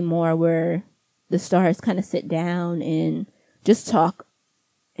see anymore where the stars kind of sit down and just talk.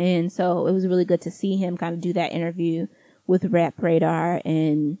 And so it was really good to see him kind of do that interview with Rap Radar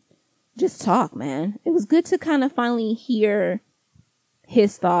and just talk, man. It was good to kind of finally hear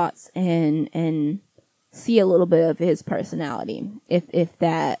his thoughts and see a little bit of his personality, if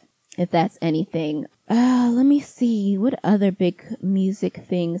that's anything. Let me see what other big music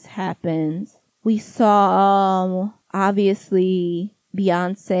things happened. We saw obviously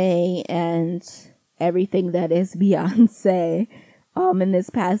Beyonce and everything that is Beyonce. In this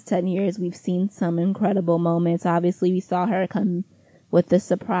past 10 years, we've seen some incredible moments. Obviously, we saw her come with the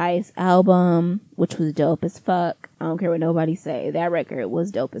surprise album, which was dope as fuck. I don't care what nobody say. That record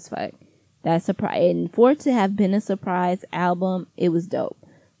was dope as fuck. That surprise, and for it to have been a surprise album, it was dope.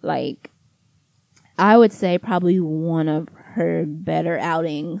 Like, I would say probably one of her better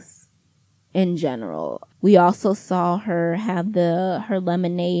outings in general. We also saw her have her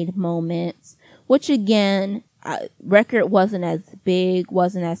Lemonade moments, which again, record wasn't as big,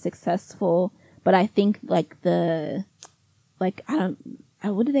 wasn't as successful, but I think what do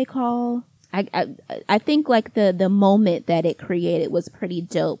they call? I think like the moment that it created was pretty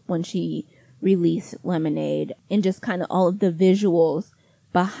dope when she released Lemonade, and just kind of all of the visuals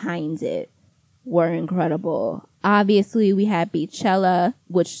behind it were incredible. Obviously, we had Beachella,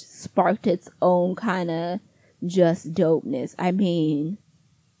 which sparked its own kind of just dopeness. I mean,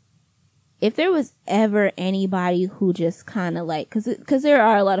 if there was ever anybody who just kind of like, cause there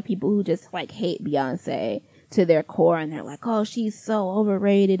are a lot of people who just like hate Beyonce to their core, and they're like, oh, she's so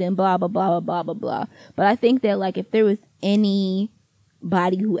overrated and blah, blah, blah, blah, blah, blah. But I think that like, if there was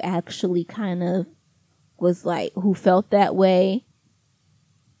anybody who actually kind of was like, who felt that way,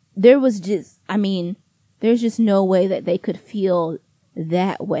 there was just, I mean, there's just no way that they could feel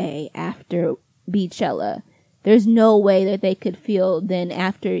that way after Beachella. There's no way that they could feel then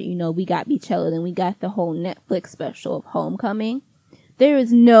after, you know, we got Beachella, then we got the whole Netflix special of Homecoming. There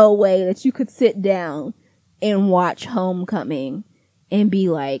is no way that you could sit down and watch Homecoming and be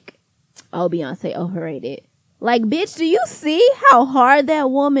like, oh, Beyonce overrated. Like, bitch, do you see how hard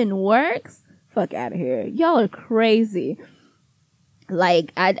that woman works? Fuck out of here. Y'all are crazy.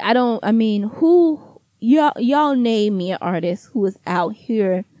 Like, y'all name me an artist who is out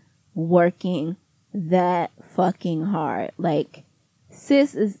here working that fucking hard. Like,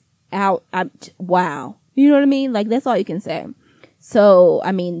 sis is out. Wow. You know what I mean? Like, that's all you can say. So,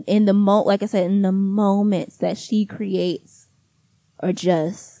 I mean, like I said, in the moments that she creates are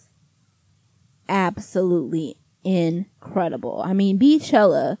just absolutely incredible. I mean,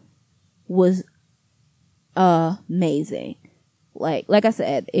 Beachella was amazing. Like I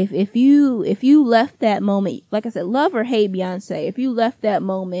said, if you left that moment, like I said, love or hate Beyonce, if you left that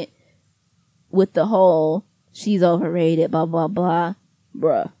moment with the whole she's overrated, blah blah blah,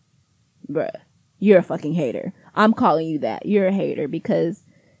 bruh, you're a fucking hater. I'm calling you that. You're a hater, because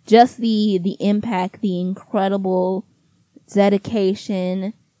just the impact, the incredible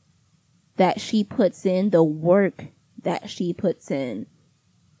dedication that she puts in, the work that she puts in,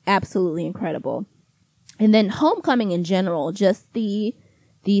 absolutely incredible. And then Homecoming in general, just the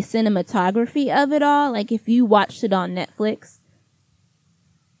cinematography of it all. Like, if you watched it on Netflix,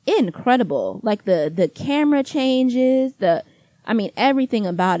 incredible. Like the camera changes, everything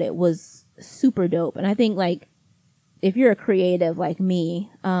about it was super dope. And I think, like, if you're a creative like me,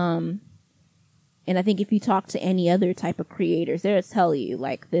 and I think if you talk to any other type of creators, they'll tell you,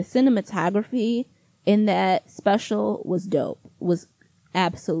 like, the cinematography in that special was dope, was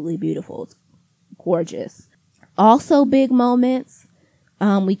absolutely beautiful. It's gorgeous. Also, big moments.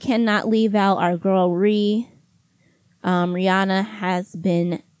 We cannot leave out our girl Rihanna has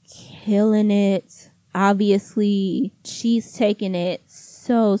been killing it. Obviously, she's taken it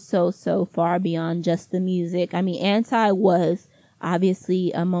so far beyond just the music. I mean, Anti was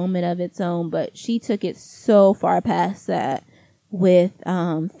obviously a moment of its own, but she took it so far past that with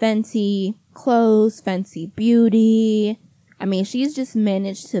Fenty Clothes, Fenty Beauty. I mean, she's just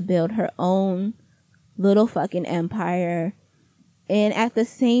managed to build her own little fucking empire. And at the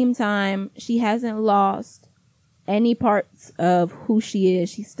same time, she hasn't lost any parts of who she is.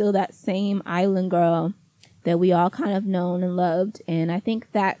 She's still that same island girl that we all kind of known and loved. And I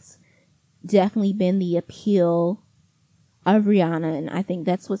think that's definitely been the appeal of Rihanna. And I think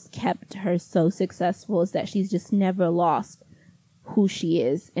that's what's kept her so successful, is that she's just never lost who she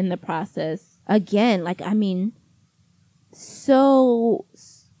is in the process. Again, like, I mean,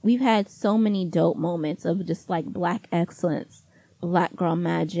 we've had so many dope moments of just like Black excellence, Black girl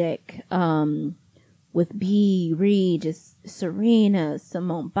magic, with B, Ree, just Serena,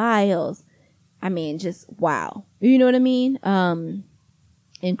 Simone Biles. I mean, just wow. You know what I mean?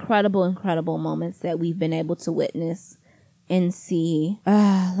 Incredible moments that we've been able to witness and see.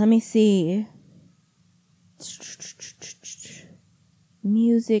 Let me see.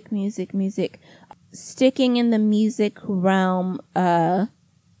 Music. Sticking in the music realm,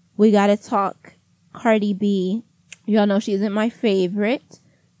 we gotta talk Cardi B. Y'all know she isn't my favorite,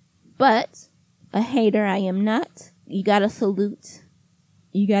 but a hater I am not. You gotta salute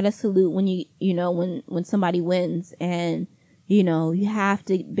when when somebody wins, and you have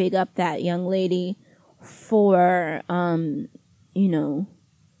to big up that young lady for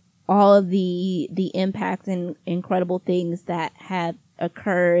all of the impact and incredible things that have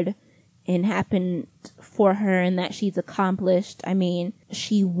occurred and happened for her, and that she's accomplished. I mean,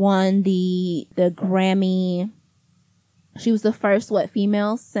 she won the Grammy. She was the first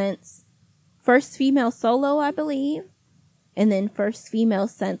first female solo, I believe, and then first female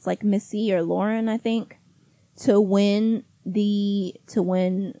since like Missy or Lauren, I think, to win the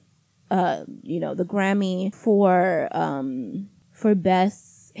Grammy for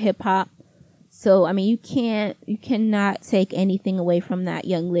best hip hop. So, I mean, you cannot take anything away from that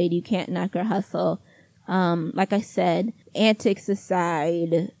young lady. You can't knock her hustle. Like I said, antics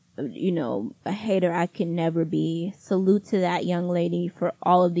aside, a hater I can never be. Salute to that young lady for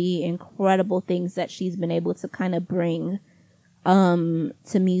all of the incredible things that she's been able to kind of bring, to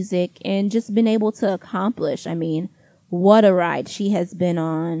music, and just been able to accomplish. I mean, what a ride she has been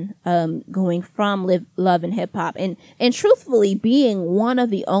on, going from Love and Hip Hop, and truthfully being one of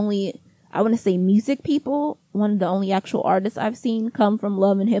the only, I want to say, music people, one of the only actual artists I've seen come from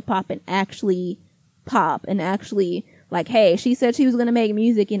Love and Hip Hop and actually pop, and actually, like, hey, she said she was going to make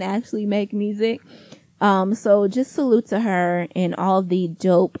music and actually make music. So just salute to her and all of the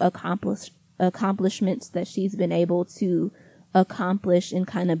dope accomplishments that she's been able to accomplish and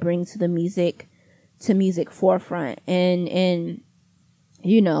kind of bring to the music forefront. And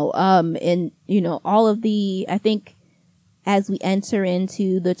all of the, I think as we enter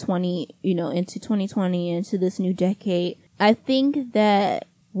into into 2020, into this new decade, I think that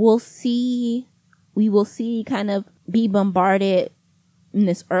we will see kind of be bombarded in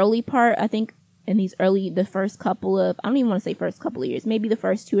this early part. I think in the first couple of, I don't even want to say first couple of years, maybe the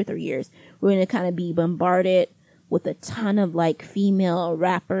first 2 or 3 years, we're going to kind of be bombarded with a ton of like female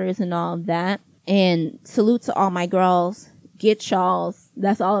rappers and all of that. And salute to all my girls. Get y'all's.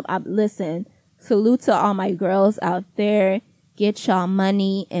 That's all. Listen, salute to all my girls out there. Get y'all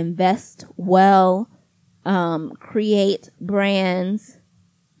money. Invest well. Create brands.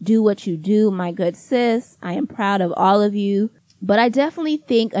 Do what you do, my good sis. I am proud of all of you. But I definitely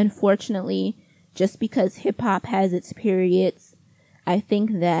think, unfortunately, just because hip hop has its periods, I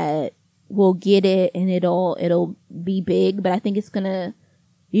think that we'll get it and it'll be big. But I think it's gonna,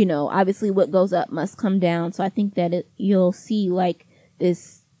 obviously what goes up must come down. So I think that you'll see like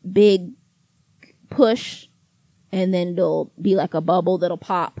this big push, and then it'll be like a bubble that'll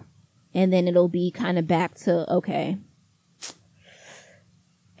pop, and then it'll be kind of back to, okay,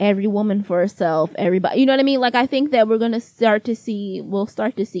 every woman for herself, everybody, you know what I mean? Like, I think that we'll start to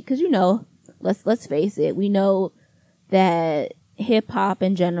see, cause let's face it, we know that hip hop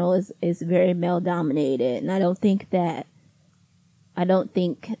in general is very male dominated. And I don't think that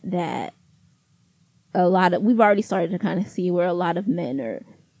a lot of, we've already started to kind of see where a lot of men are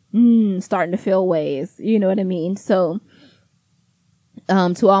starting to feel ways, you know what I mean? So,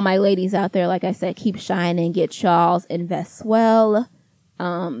 to all my ladies out there, like I said, keep shining, get y'all's, invest well,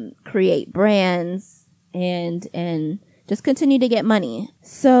 create brands, and just continue to get money.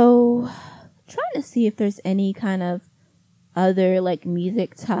 So, trying to see if there's any kind of other like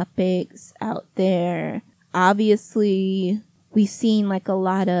music topics out there. Obviously, we've seen like a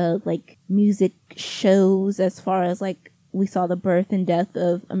lot of like music shows, as far as like we saw the birth and death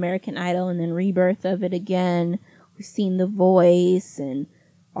of American Idol and then rebirth of it again. We've seen The Voice and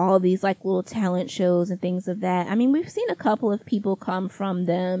all these like little talent shows and things of that. I mean, we've seen a couple of people come from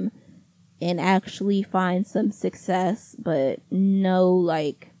them and actually find some success, but no,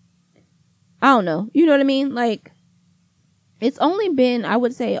 like, I don't know. You know what I mean? Like, it's only been, I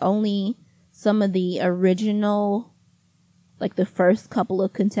would say, only some of the original, like the first couple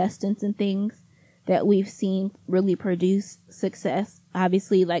of contestants and things that we've seen really produce success.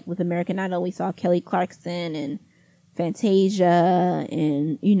 Obviously, like with American Idol, we saw Kelly Clarkson and Fantasia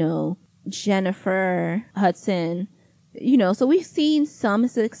and, Jennifer Hudson, so we've seen some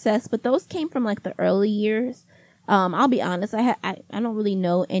success, but those came from like the early years. I'll be honest, I don't really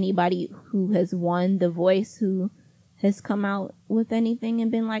know anybody who has won The Voice who has come out with anything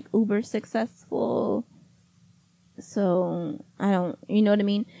and been like uber successful. So I don't, you know what I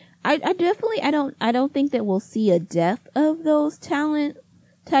mean? I don't think that we'll see a death of those talent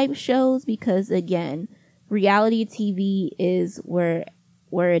type shows, because again, reality TV is where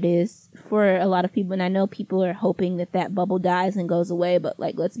it is for a lot of people. And I know people are hoping that bubble dies and goes away, but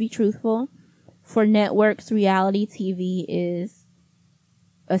like, let's be truthful. For networks, reality TV is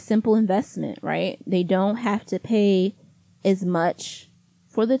a simple investment, right? They don't have to pay as much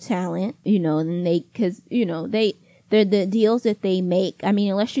for the talent, and they're the deals that they make. I mean,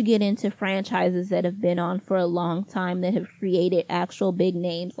 unless you get into franchises that have been on for a long time, that have created actual big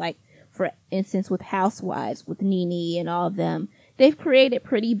names, like for instance with Housewives, with Nene and all of them, they've created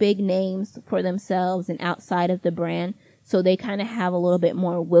pretty big names for themselves and outside of the brand. So they kind of have a little bit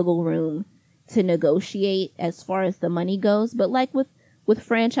more wiggle room to negotiate as far as the money goes. But like with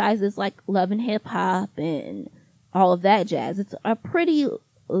franchises like Love and Hip Hop and all of that jazz, it's a pretty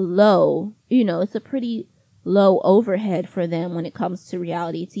low, it's a pretty low overhead for them when it comes to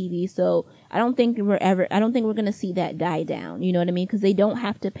reality TV. So I don't think we're going to see that die down. You know what I mean? Because they don't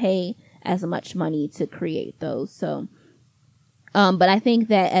have to pay as much money to create those. So, but I think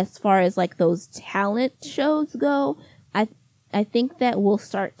that as far as like those talent shows go, I think that we'll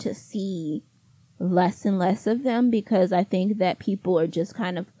start to see less and less of them, because I think that people are just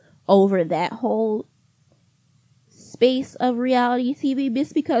kind of over that whole space of reality TV,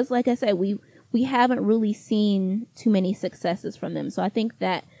 just because, like I said, we haven't really seen too many successes from them. So I think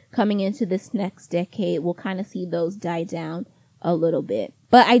that coming into this next decade, we'll kind of see those die down a little bit.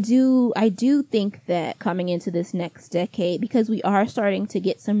 But I do think that coming into this next decade, because we are starting to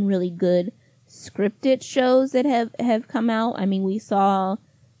get some really good scripted shows that have come out. I mean, we saw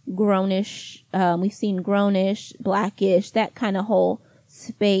Grownish, we've seen Grownish, Blackish, that kind of whole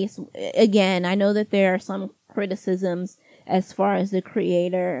space. Again, I know that there are some criticisms as far as the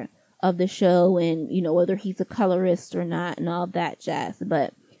creator of the show and, you know, whether he's a colorist or not and all that jazz.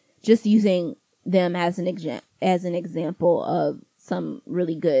 But just using them as an example of some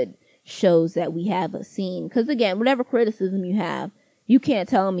really good shows that we have seen. Because again, whatever criticism you have, you can't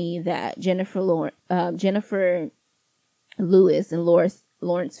tell me that Jennifer Lewis and Lawrence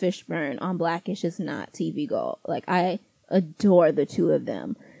Fishburne on Blackish is not TV gold. Like, I adore the two of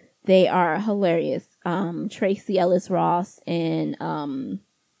them. They are hilarious. Tracy Ellis Ross and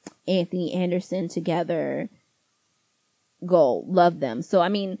Anthony Anderson together, gold. Love them. So I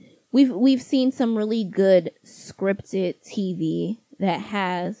mean, we've seen some really good scripted TV that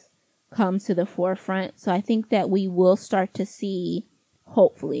has come to the forefront. So I think that we will start to see,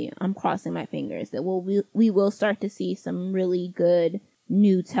 hopefully, I'm crossing my fingers, that we will start to see some really good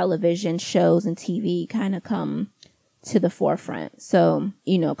new television shows and TV kind of come to the forefront. So,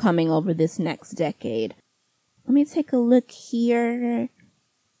 you know, coming over this next decade. Let me take a look here.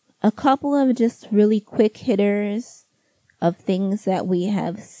 A couple of just really quick hitters of things that we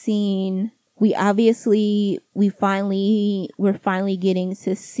have seen. We're finally getting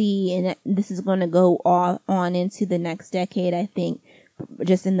to see, and this is going to go on into the next decade, I think.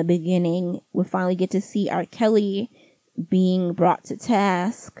 Just in the beginning, we finally get to see R. Kelly being brought to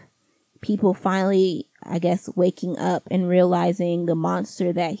task. People finally, I guess, waking up and realizing the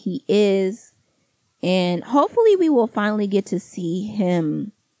monster that he is. And hopefully we will finally get to see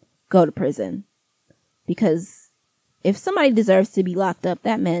him go to prison. Because if somebody deserves to be locked up,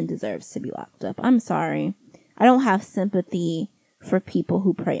 that man deserves to be locked up. I'm sorry. I don't have sympathy for people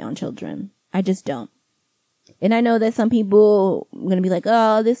who prey on children. I just don't. And I know that some people are going to be like,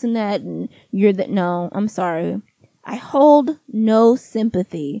 oh, this and that, and you're that. No, I'm sorry. I hold no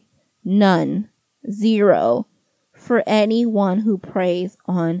sympathy, none, zero, for anyone who preys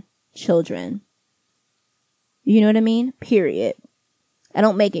on children. You know what I mean? Period. I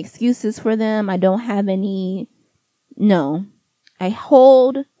don't make excuses for them. I don't have any. No. I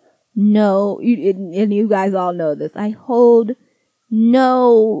hold no, and you guys all know this. I hold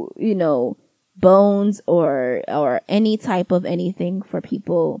no, bones or any type of anything for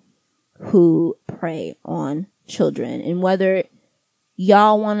people who prey on children. And whether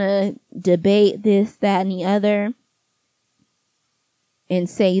y'all want to debate this, that, and the other, and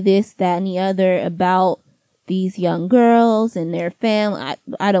say this, that, and the other about these young girls and their family,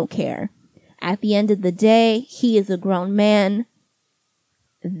 I don't care. At the end of the day, he is a grown man.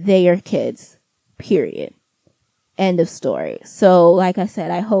 They are kids. Period. End of story. So, like I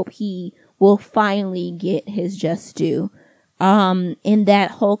said, I hope he will finally get his just due. In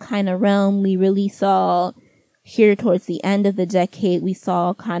that whole kind of realm, we really saw here towards the end of the decade, we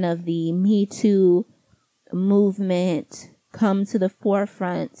saw kind of the Me Too movement come to the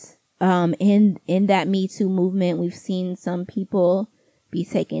forefront. In that Me Too movement, we've seen some people be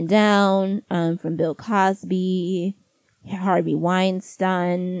taken down, from Bill Cosby, Harvey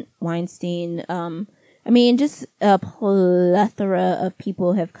Weinstein, just a plethora of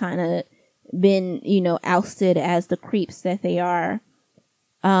people have kind of been, ousted as the creeps that they are.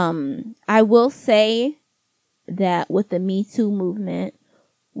 I will say that with the Me Too movement,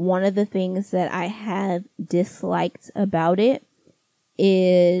 one of the things that I have disliked about it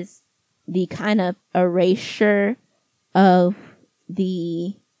is the kind of erasure of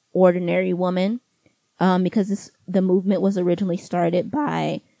the ordinary woman. Because the movement was originally started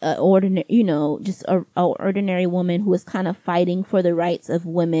by an ordinary woman who was kind of fighting for the rights of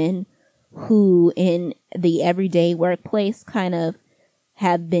women who in the everyday workplace kind of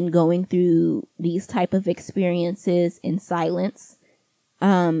have been going through these type of experiences in silence.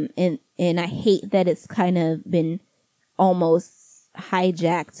 And I hate that it's kind of been almost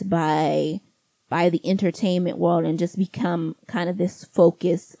hijacked by the entertainment world and just become kind of this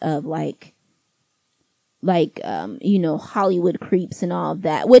focus of like Hollywood creeps and all of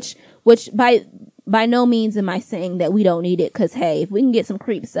that, which by no means am I saying that we don't need it. 'Cause hey, if we can get some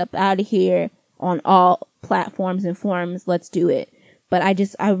creeps up out of here on all platforms and forums, let's do it. But I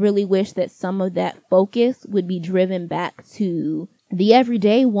really wish that some of that focus would be driven back to the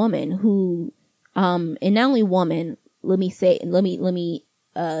everyday woman who, and not only woman, let me take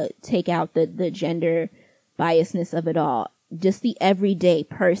out the gender biasness of it all. Just the everyday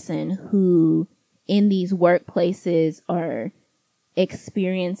person who in these workplaces are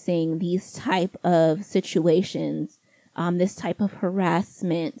experiencing these type of situations, this type of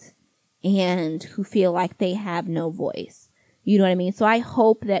harassment, and who feel like they have no voice. You know what I mean? So I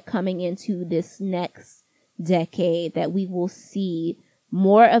hope that coming into this next decade that we will see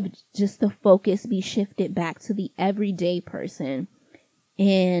more of just the focus be shifted back to the everyday person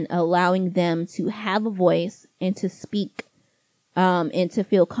and allowing them to have a voice and to speak and to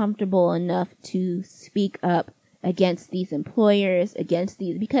feel comfortable enough to speak up against these employers, against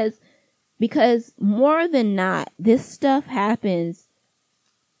these, because more than not, this stuff happens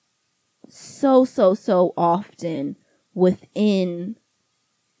so often within,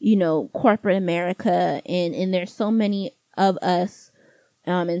 corporate America. And there's so many of us,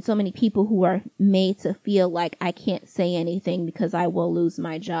 and so many people who are made to feel like I can't say anything because I will lose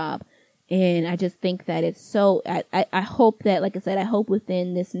my job. And I just think that it's so, I hope that, like I said, I hope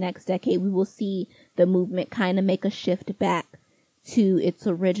within this next decade, we will see the movement kind of make a shift back to its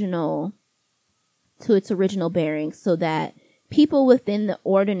original bearings, so that people within the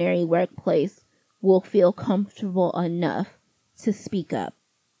ordinary workplace will feel comfortable enough to speak up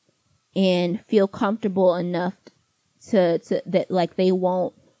and feel comfortable enough to that, like, they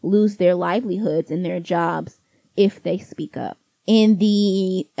won't lose their livelihoods and their jobs if they speak up. In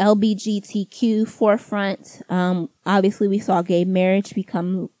the LGBTQ forefront, obviously we saw gay marriage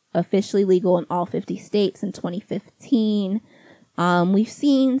become officially legal in all 50 states in 2015. We've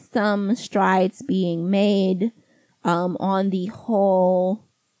seen some strides being made on the whole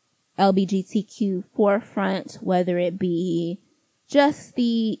LGBTQ forefront, whether it be just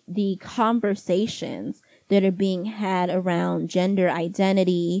the conversations that are being had around gender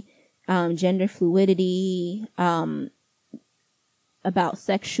identity, gender fluidity, about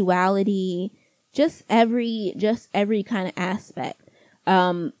sexuality, just every kind of aspect.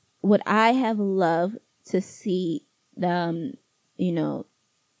 What I have loved to see, to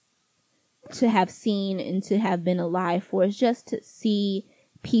have seen and to have been alive for, is just to see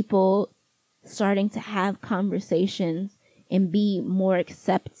people starting to have conversations and be more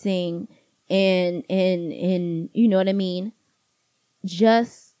accepting and you know what I mean?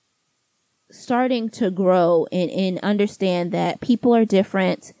 Just starting to grow and understand that people are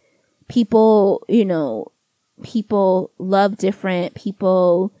different. People, people love different.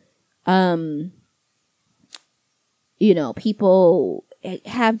 People, people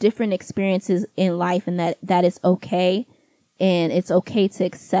have different experiences in life, and that is okay. And it's okay to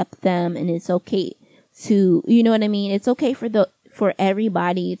accept them, and it's okay to, you know what I mean? It's okay for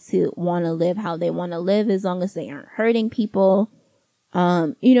everybody to want to live how they want to live, as long as they aren't hurting people. You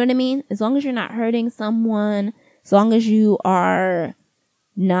know what I mean? As long as you're not hurting someone, as long as you are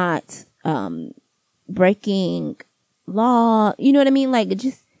not, breaking law, you know what I mean? Like,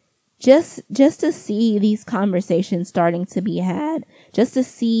 just to see these conversations starting to be had, just to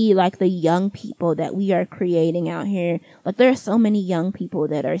see, like, the young people that we are creating out here. Like, there are so many young people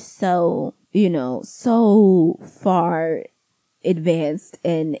that are so, so far advanced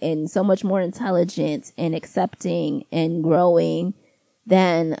and so much more intelligent and accepting and growing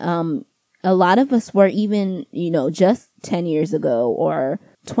than a lot of us were, even, just 10 years ago or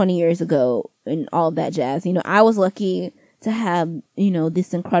 20 years ago and all of that jazz. I was lucky to have,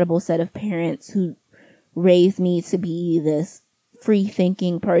 this incredible set of parents who raised me to be this free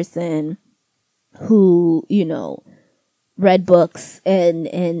thinking person who, read books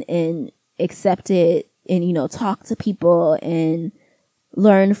and accepted and, talked to people and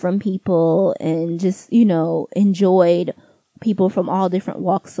learned from people and just, enjoyed people from all different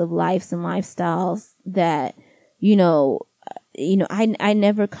walks of lives and lifestyles that, I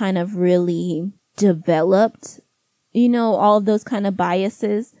never kind of really developed, all of those kind of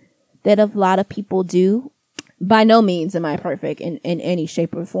biases that a lot of people do. By no means am I perfect in any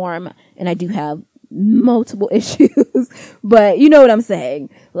shape or form. And I do have multiple issues, but you know what I'm saying?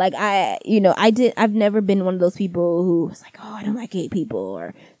 Like, I've never been one of those people who was like, oh, I don't like gay people,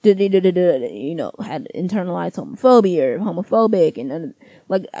 or, had internalized homophobia or homophobic, and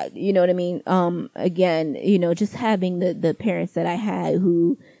like, you know what I mean? Again, just having the parents that I had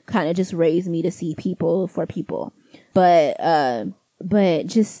who kind of just raised me to see people for people. But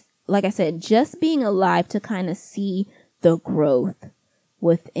just, like I said, just being alive to kind of see the growth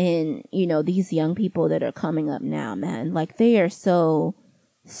within, these young people that are coming up now, man. Like, they are so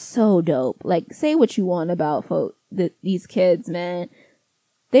dope. Like, say what you want about these kids, man.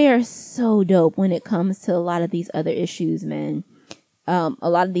 They are so dope when it comes to a lot of these other issues, man. A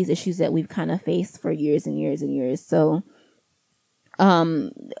lot of these issues that we've kind of faced for years and years and years. So,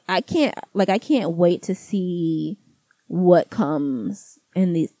 I can't wait to see what comes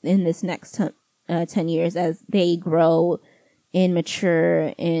in this next 10 years as they grow and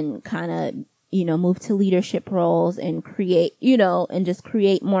mature and kind of, move to leadership roles and create, and just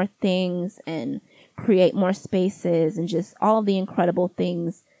create more things and create more spaces and just all the incredible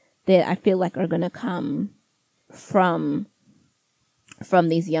things that I feel like are going to come from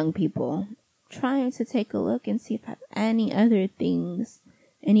these young people. Trying to take a look and see if I have any other things,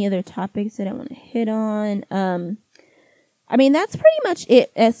 any other topics that I want to hit on. I mean, that's pretty much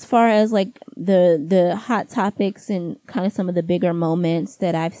it as far as like the hot topics and kind of some of the bigger moments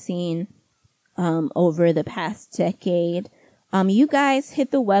that I've seen over the past decade. You guys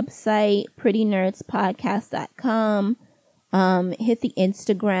hit the website, prettynerdspodcast.com. Hit the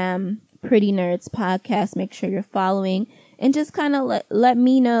Instagram, Pretty Nerds Podcast. Make sure you're following and just kind of let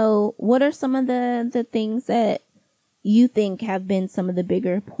me know what are some of the things that you think have been some of the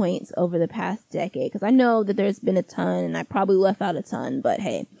bigger points over the past decade. Because I know that there's been a ton and I probably left out a ton, but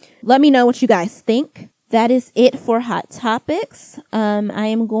hey, let me know what you guys think. That is it for Hot Topics. I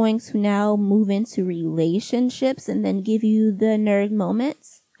am going to now move into relationships and then give you the nerd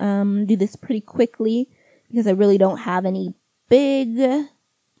moments. Do this pretty quickly because I really don't have any big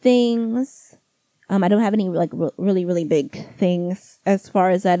things. I don't have any like really, really big things as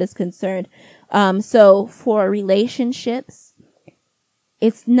far as that is concerned. So for relationships,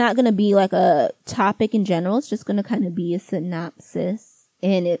 it's not going to be like a topic in general. It's just going to kind of be a synopsis.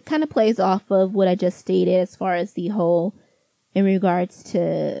 And it kind of plays off of what I just stated as far as the whole in regards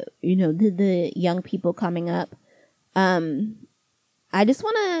to, you know, the young people coming up. I just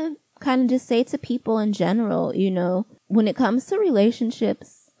want to kind of just say to people in general, you know, when it comes to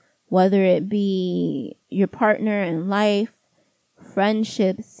relationships, whether it be your partner in life,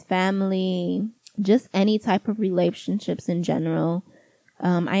 friendships, family, just any type of relationships in general,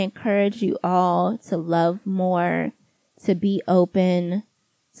 I encourage you all to love more, to be open,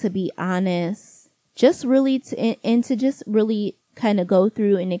 to be honest, just really to just really kind of go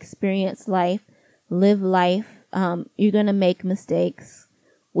through and experience life, live life. You're going to make mistakes.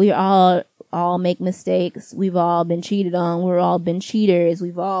 We all make mistakes. We've all been cheated on. We've all been cheaters.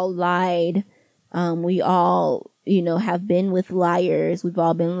 We've all lied. We all, you know, have been with liars. We've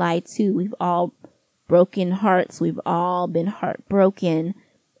all been lied to. We've all broken hearts. We've all been heartbroken.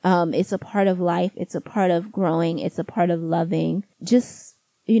 It's a part of life. It's a part of growing. It's a part of loving. Just,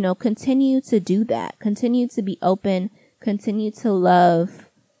 you know, continue to do that. Continue to be open. Continue to love.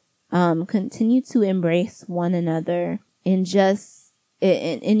 Continue to embrace one another and just,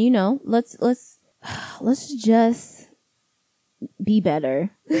 and you know, let's just be better.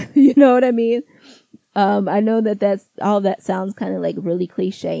 You know what I mean? I know that's all that sounds kind of like really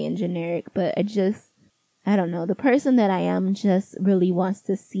cliche and generic, but I don't know. The person that I am just really wants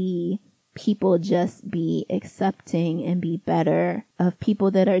to see people just be accepting and be better of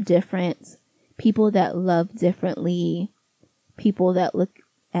people that are different, people that love differently, people that look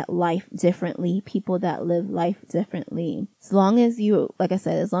at life differently, people that live life differently. As long as you, like I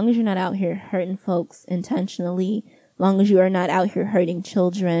said, as long as you're not out here hurting folks intentionally, as long as you are not out here hurting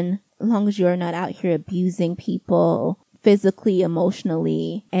children, as long as you are not out here abusing people physically,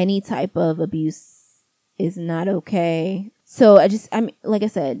 emotionally, any type of abuse is not okay. So like I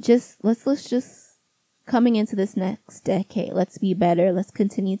said, let's just coming into this next decade, let's be better. Let's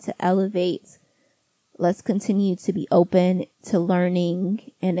continue to elevate. Let's continue to be open to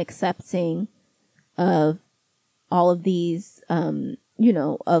learning and accepting of all of these, you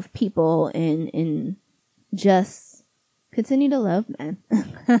know, of people and just continue to love, man.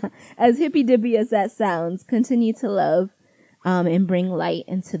 As hippy dippy as that sounds, continue to love, and bring light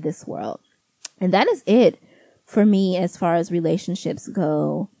into this world. And that is it for me as far as relationships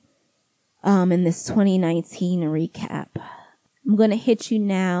go, in this 2019 recap. I'm going to hit you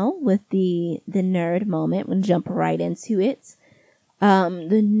now with the nerd moment. I'm going to jump right into it.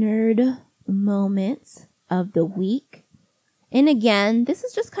 The nerd moment of the week. And again, this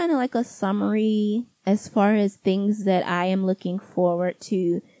is just kind of like a summary as far as things that I am looking forward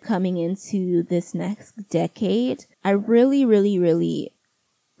to coming into this next decade. I really, really, really,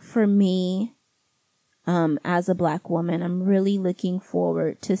 for me, as a Black woman, I'm really looking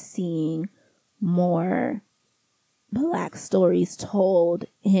forward to seeing more Black stories told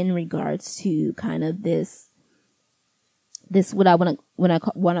in regards to kind of this what I want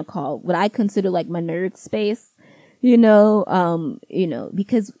to call what I consider like my nerd space, you know,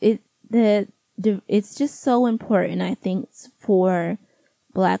 because it's just so important, I think, for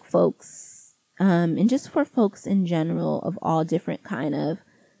Black folks, and just for folks in general of all different kind of,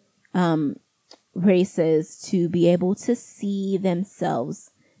 races to be able to see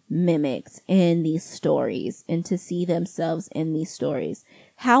themselves mimicked in these stories and to see themselves in these stories.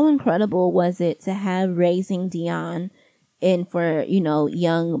 How incredible was it to have Raising Dion and for, you know,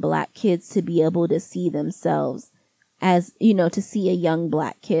 young Black kids to be able to see themselves as, you know, to see a young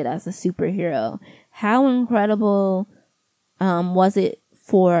Black kid as a superhero. How incredible was it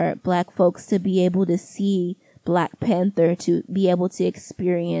for Black folks to be able to see Black Panther, to be able to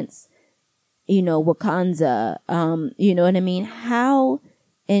experience, you know, Wakanda, you know what I mean? How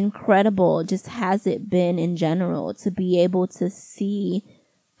incredible just has it been in general to be able to see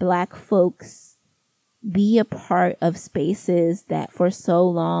Black folks be a part of spaces that for so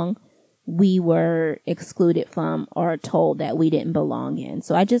long we were excluded from or told that we didn't belong in.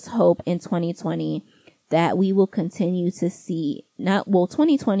 So I just hope in 2020 that we will continue to see,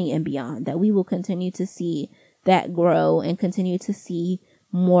 2020 and beyond, that we will continue to see that grow and continue to see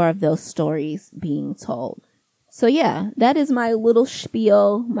more of those stories being told. So yeah, that is my little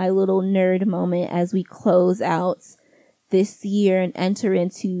spiel, my little nerd moment as we close out this year and enter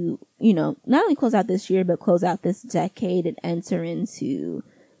into, not only close out this year, but close out this decade and enter into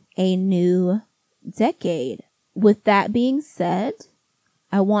a new decade. With that being said,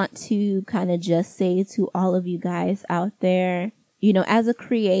 I want to kind of just say to all of you guys out there, as a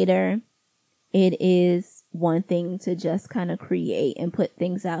creator, it is one thing to just kind of create and put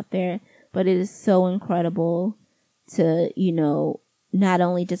things out there, but it is so incredible to, not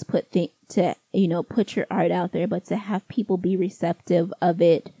only just put your art out there, but to have people be receptive of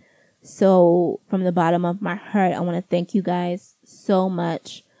it. So from the bottom of my heart, I want to thank you guys so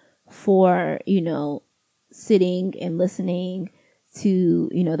much for, sitting and listening to,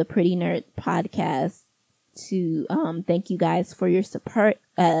 the Pretty Nerd podcast, to thank you guys for your support.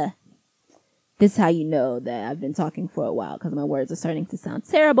 This is how you know that I've been talking for a while, because my words are starting to sound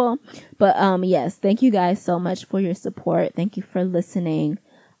terrible. But yes, thank you guys so much for your support. Thank you for listening.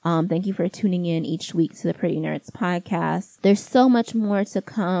 Thank you for tuning in each week to the Pretty Nerds podcast. There's so much more to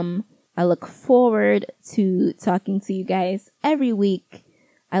come. I look forward to talking to you guys every week.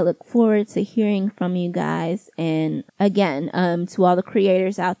 I look forward to hearing from you guys. And again, to all the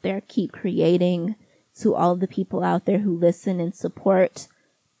creators out there, keep creating. To all the people out there who listen and support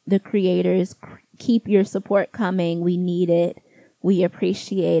the creators, keep your support coming. We need it. We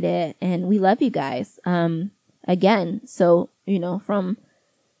appreciate it. And we love you guys. Again, so, from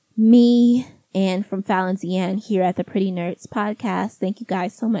me and from Fallon Deanne here at the Pretty Nerds podcast, thank you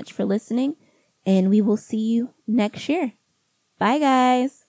guys so much for listening. And we will see you next year. Bye, guys.